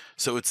missions.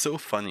 So it's so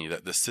funny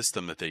that the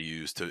system that they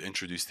use to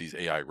introduce these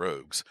AI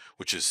rogues,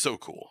 which is so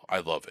cool, I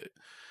love it.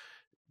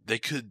 They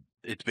could.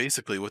 It's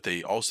basically what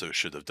they also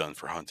should have done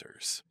for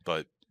hunters,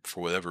 but for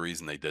whatever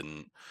reason they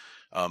didn't.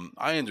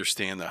 I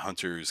understand that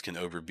hunters can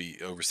be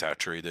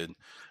oversaturated.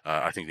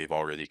 I think they've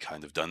already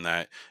kind of done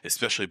that,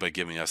 especially by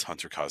giving us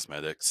hunter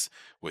cosmetics,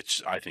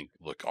 which I think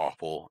look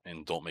awful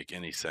and don't make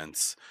any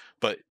sense.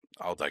 But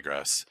I'll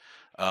digress.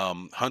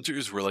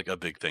 Hunters were like a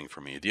big thing for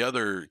me. The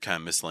other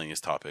kind of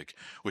miscellaneous topic,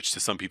 which to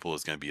some people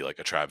is going to be like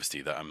a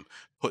travesty that I'm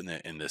putting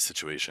it in this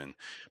situation,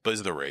 but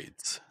is the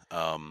raids.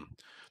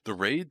 The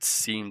raids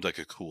seemed like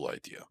a cool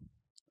idea.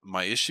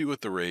 My issue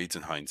with the raids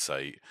in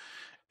hindsight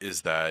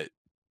is that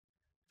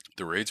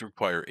the raids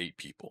require 8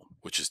 people,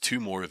 which is 2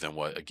 more than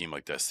what a game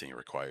like Destiny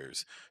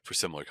requires for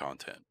similar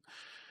content.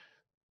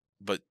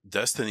 But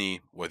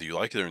Destiny, whether you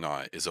like it or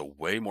not, is a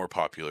way more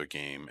popular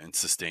game and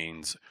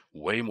sustains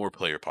way more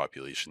player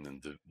population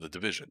than the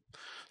Division.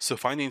 So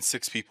finding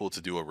 6 people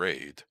to do a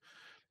raid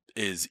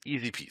is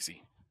easy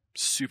peasy,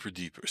 super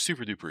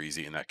duper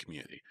easy in that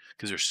community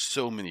because there's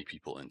so many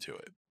people into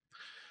it.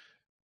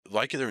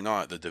 Like it or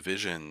not, the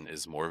Division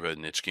is more of a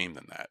niche game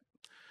than that.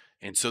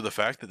 And so the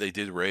fact that they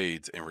did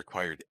raids and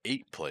required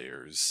 8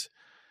 players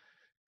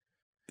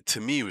to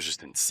me was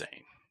just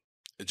insane.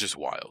 It's just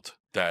wild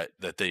that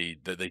they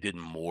did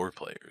more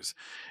players,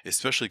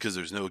 especially because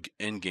there's no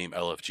in-game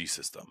LFG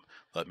system.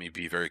 Let me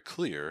be very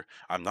clear.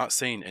 I'm not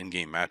saying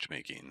in-game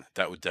matchmaking.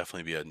 That would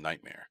definitely be a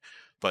nightmare.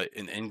 But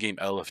an in-game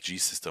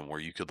LFG system where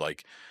you could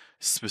like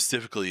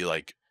specifically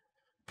like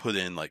put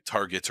in like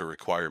targets or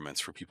requirements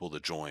for people to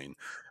join,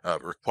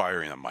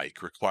 requiring a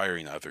mic,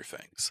 requiring other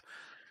things.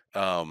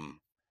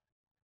 Um,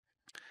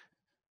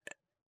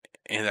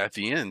 And at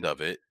the end of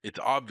it, it's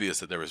obvious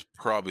that there was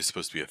probably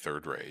supposed to be a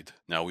third raid.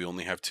 Now we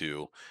only have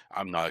 2.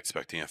 I'm not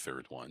expecting a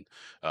third one.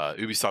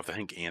 Ubisoft, I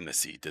think, and the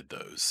Sea did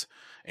those,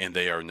 and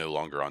they are no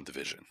longer on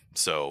Division,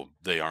 so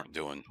they aren't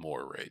doing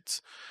more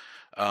raids.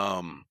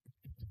 Um,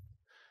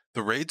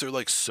 the raids are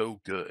like so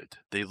good.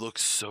 They look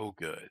so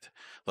good.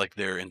 Like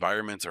their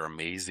environments are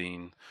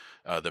amazing.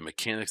 The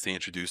mechanics they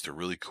introduced are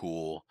really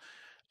cool.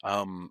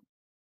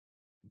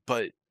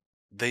 but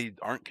they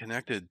aren't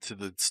connected to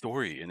the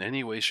story in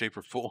any way, shape,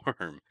 or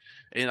form.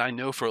 And I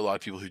know for a lot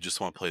of people who just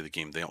want to play the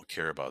game, they don't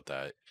care about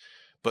that.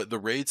 But the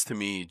raids to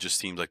me just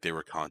seemed like they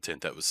were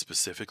content that was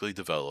specifically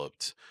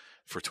developed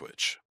for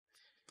Twitch.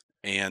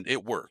 And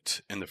it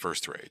worked in the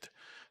first raid.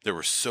 There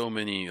were so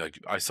many, like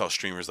I saw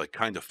streamers like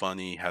Kind of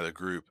Funny had a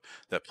group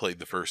that played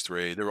the first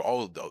raid. There were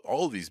all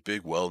of these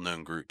big,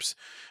 well-known groups.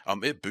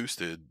 It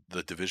boosted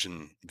the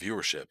division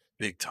viewership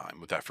big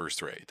time with that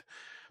first raid.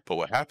 But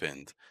what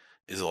happened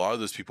is a lot of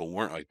those people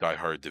weren't like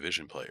diehard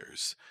division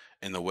players.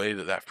 And the way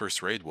that that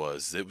first raid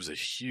was, it was a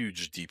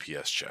huge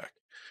DPS check,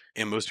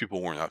 and most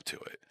people weren't up to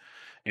it.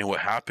 And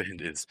what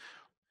happened is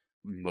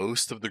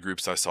most of the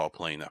groups I saw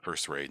playing that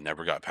first raid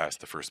never got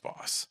past the first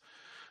boss.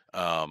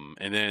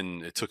 And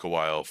then it took a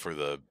while for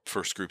the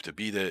first group to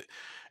beat it,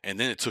 and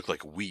then it took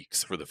like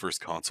weeks for the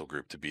first console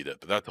group to beat it.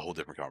 But that's a whole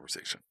different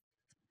conversation.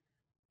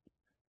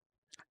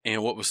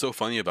 And what was so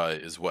funny about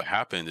it is what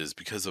happened is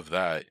because of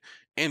that,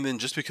 and then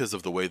just because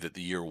of the way that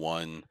the year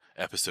one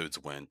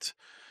episodes went,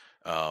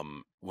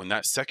 when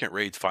that second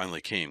raid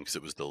finally came because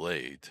it was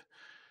delayed,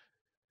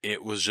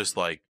 it was just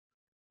like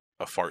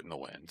a fart in the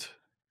wind.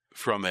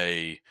 From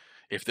a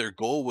If their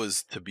goal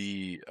was to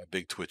be a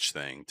big Twitch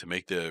thing, to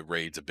make the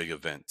raids a big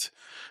event,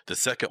 the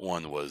second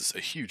one was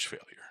a huge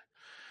failure.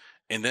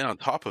 And then on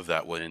top of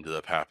that, what ended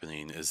up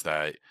happening is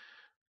that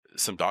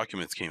some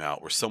documents came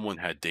out where someone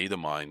had data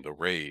mined the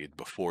raid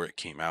before it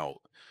came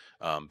out,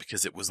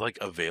 because it was like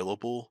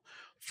available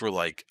for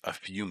like a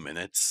few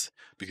minutes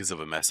because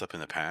of a mess up in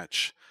the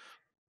patch.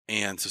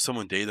 And so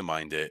someone data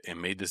mined it and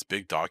made this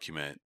big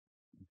document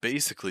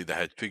basically that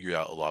had figured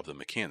out a lot of the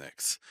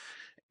mechanics.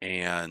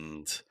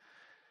 And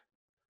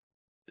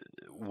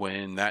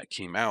when that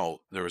came out,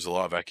 there was a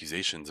lot of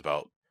accusations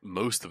about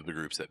most of the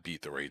groups that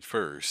beat the raid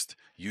first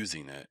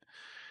using it.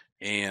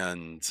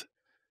 And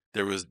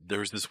there was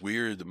this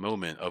weird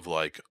moment of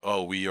like,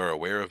 oh, we are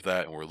aware of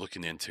that and we're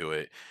looking into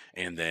it,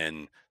 and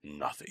then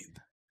nothing.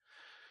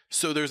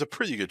 So there's a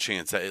pretty good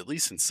chance that at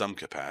least in some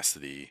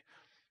capacity,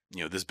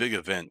 this big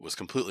event was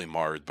completely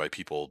marred by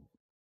people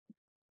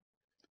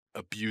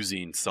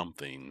abusing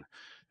something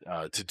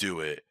to do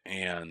it,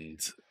 and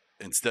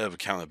instead of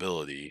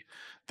accountability,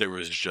 there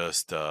was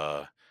just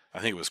I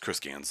think it was Chris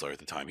Gansler at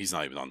the time. He's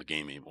not even on the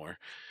game anymore.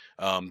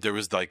 There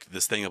was like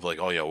this thing of like,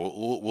 oh yeah,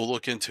 we'll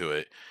look into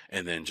it,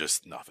 and then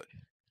just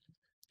nothing.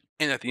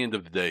 And at the end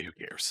of the day, who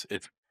cares?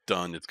 It's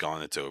done. It's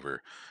gone. It's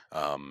over.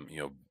 You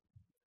know,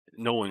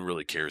 no one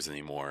really cares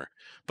anymore.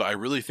 But I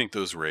really think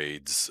those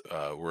raids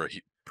were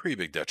a pretty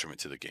big detriment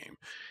to the game.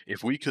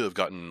 If we could have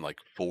gotten like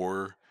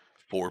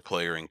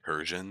four-player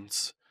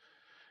incursions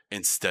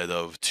instead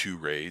of two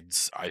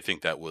raids, I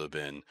think that would have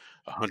been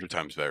 100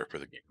 times better for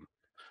the game.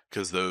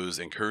 Because those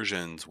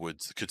incursions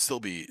could still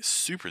be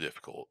super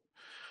difficult,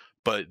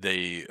 but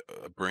they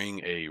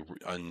bring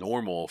a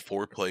normal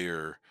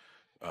four-player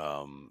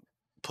um,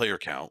 player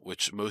count,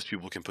 which most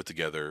people can put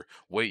together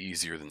way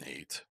easier than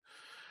eight.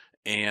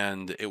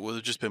 And it would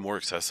have just been more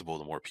accessible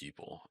to more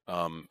people.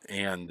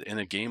 And in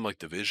a game like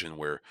Division,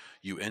 where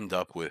you end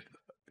up with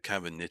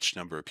kind of a niche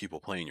number of people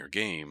playing your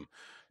game,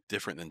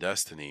 different than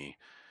Destiny,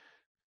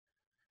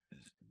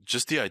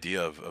 just the idea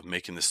of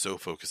making this so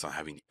focused on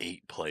having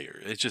eight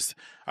players, it's just,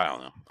 I don't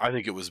know. I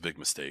think it was a big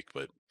mistake,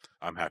 but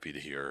I'm happy to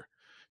hear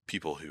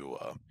people who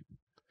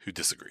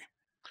disagree.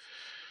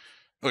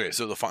 Okay,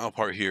 so the final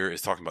part here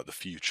is talking about the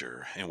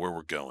future and where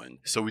we're going.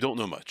 So we don't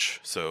know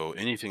much. So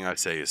anything I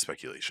say is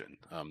speculation.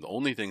 The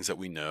only things that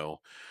we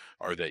know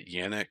are that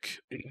Yannick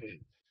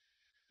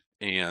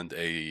and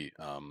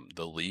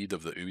the lead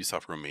of the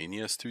Ubisoft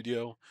Romania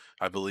studio,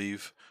 I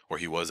believe, or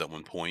he was at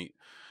one point,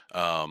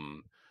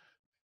 um,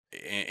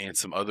 and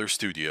some other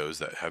studios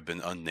that have been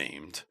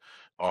unnamed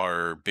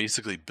are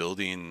basically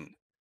building,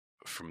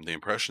 from the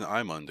impression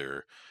I'm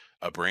under,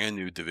 a brand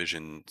new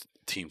Division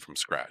team from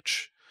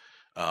scratch,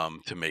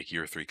 to make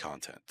year three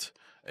content,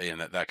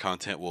 and that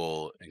content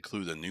will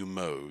include a new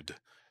mode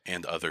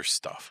and other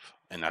stuff,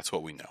 and that's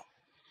what we know.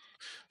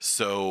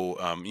 So,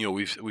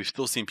 we've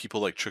still seen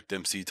people like Trick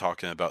Dempsey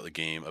talking about the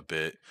game a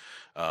bit.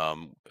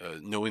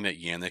 Knowing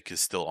that Yannick is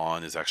still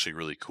on is actually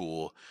really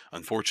cool.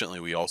 Unfortunately,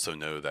 we also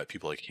know that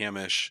people like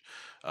Hamish,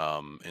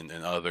 and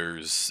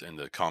others in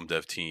the com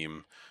dev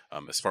team,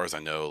 as far as I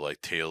know,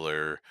 like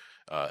Taylor,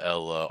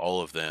 Ella,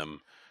 all of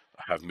them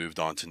have moved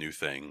on to new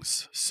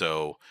things.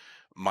 So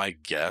my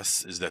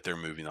guess is that they're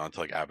moving on to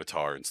like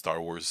Avatar and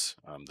Star Wars,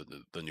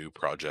 the new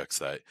projects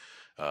that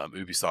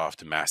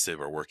Ubisoft and Massive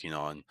are working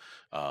on.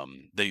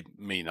 They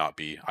may not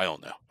be. I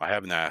don't know. I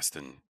haven't asked,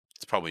 and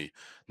it's probably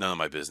none of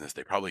my business.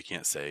 They probably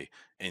can't say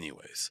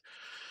anyways.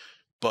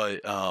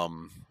 But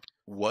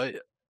what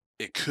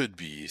it could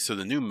be. So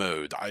the new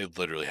mode, I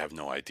literally have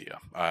no idea.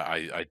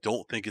 I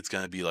don't think it's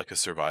going to be like a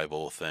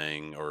survival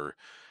thing, or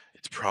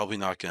it's probably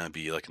not going to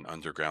be like an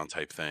underground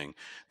type thing.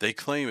 They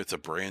claim it's a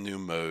brand new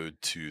mode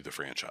to the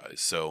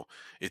franchise. So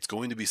it's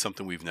going to be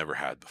something we've never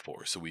had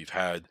before. So we've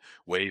had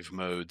wave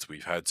modes,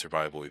 we've had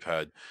survival, we've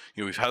had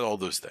all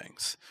those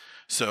things.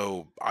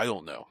 So I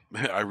don't know.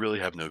 I really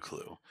have no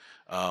clue.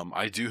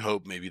 I do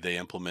hope maybe they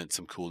implement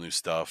some cool new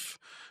stuff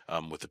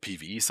with the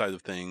PVE side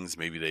of things.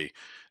 Maybe they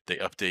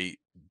update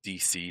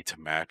DC to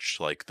match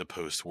like the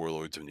post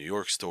Warlords of New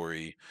York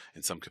story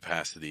in some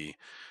capacity.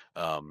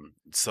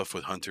 Stuff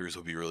with hunters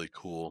would be really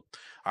cool.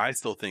 I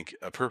still think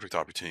a perfect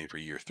opportunity for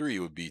year three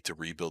would be to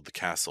rebuild the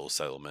castle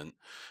settlement.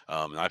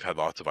 And I've had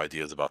lots of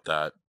ideas about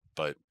that,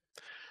 but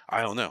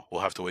I don't know.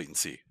 We'll have to wait and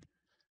see.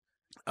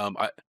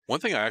 One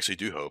thing I actually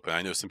do hope, and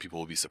I know some people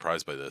will be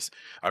surprised by this,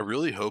 I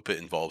really hope it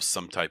involves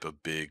some type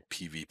of big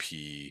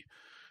PvP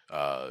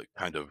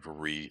kind of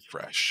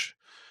refresh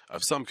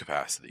of some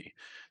capacity.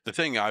 The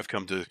thing I've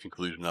come to the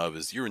conclusion of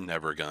is you're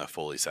never going to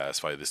fully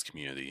satisfy this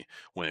community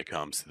when it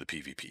comes to the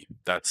PvP.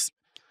 That's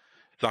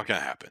it's not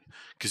going to happen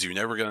because you're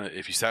never going to,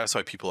 if you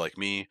satisfy people like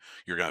me,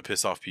 you're going to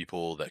piss off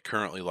people that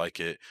currently like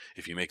it.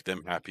 If you make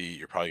them happy,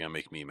 you're probably going to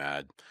make me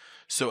mad.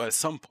 So at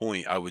some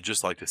point, I would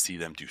just like to see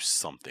them do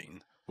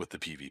something with the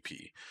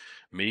PvP.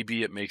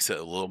 Maybe it makes it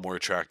a little more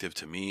attractive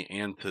to me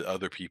and to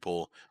other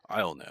people. I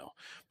don't know,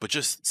 but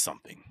just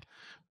something.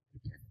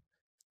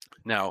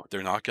 Now,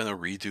 they're not going to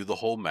redo the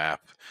whole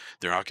map.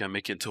 They're not going to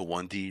make it into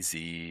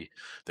 1DZ.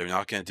 They're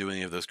not going to do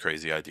any of those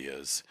crazy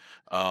ideas.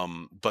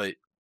 But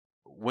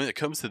when it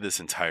comes to this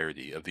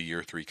entirety of the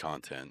year three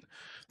content,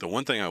 the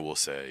one thing I will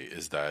say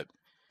is that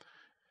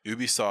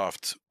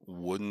Ubisoft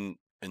wouldn't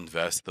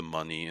invest the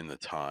money and the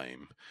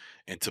time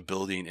into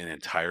building an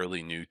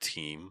entirely new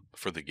team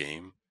for the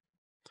game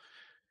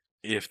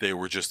if they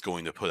were just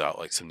going to put out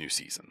like some new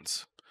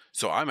seasons.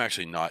 So I'm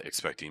actually not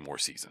expecting more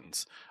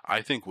seasons.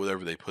 I think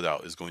whatever they put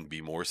out is going to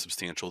be more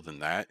substantial than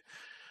that.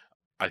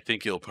 I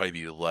think it'll probably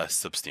be less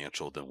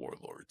substantial than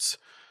Warlords.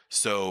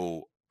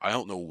 So I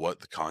don't know what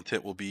the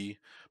content will be,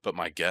 but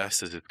my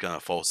guess is it's going to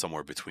fall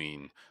somewhere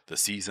between the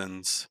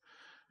seasons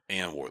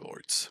and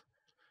Warlords.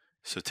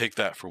 So take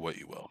that for what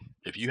you will.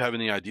 If you have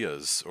any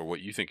ideas or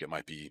what you think it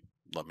might be,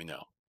 let me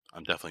know.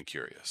 I'm definitely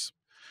curious.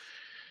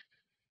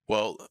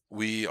 Well,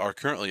 we are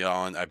currently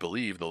on, I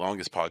believe, the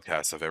longest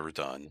podcast I've ever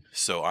done.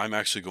 So I'm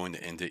actually going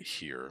to end it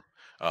here.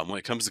 When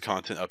it comes to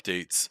content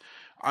updates,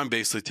 I'm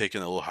basically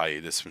taking a little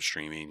hiatus from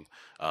streaming.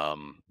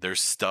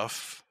 There's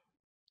stuff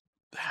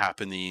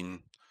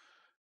happening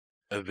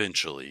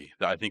eventually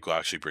that I think will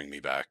actually bring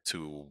me back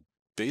to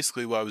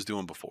basically what I was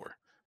doing before.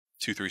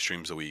 2-3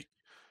 streams a week,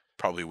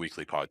 probably a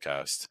weekly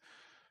podcast.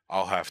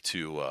 I'll have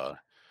to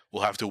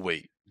we'll have to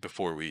wait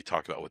before we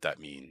talk about what that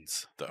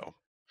means though.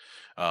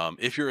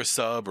 If you're a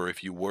sub or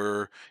if you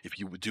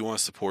do want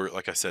to support,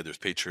 like I said, there's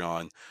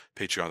Patreon,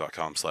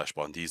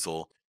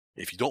 patreon.com/bondiesel.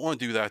 If you don't want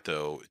to do that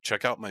though,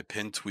 check out my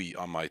pinned tweet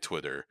on my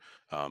Twitter.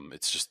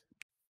 It's just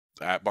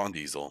at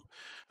bondiesel.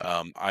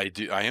 I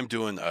am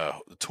doing a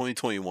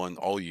 2021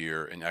 all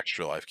year an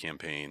extra life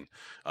campaign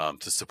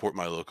to support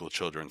my local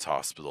children's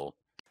hospital.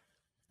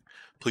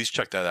 Please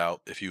check that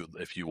out if you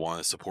want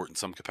to support in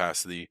some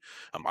capacity.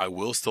 I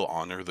will still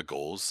honor the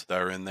goals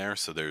that are in there.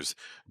 So there's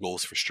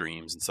goals for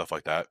streams and stuff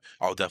like that.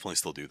 I'll definitely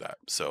still do that.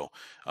 So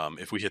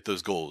if we hit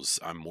those goals,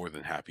 I'm more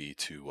than happy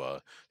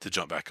to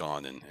jump back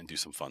on and do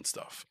some fun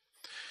stuff.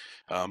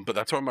 But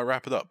that's where I'm gonna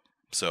wrap it up.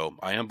 So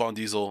I am Bon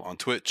Diesel on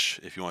Twitch.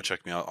 If you want to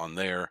check me out on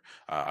there,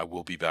 I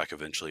will be back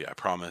eventually, I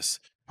promise.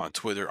 On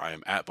Twitter, I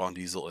am at Bon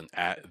Diesel and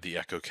at the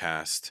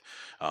EchoCast.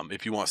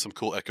 If you want some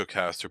cool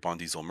EchoCast or Bon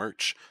Diesel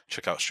merch,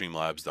 check out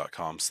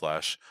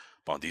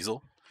streamlabs.com/Bon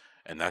Diesel.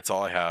 And that's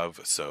all I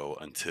have. So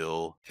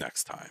until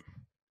next time.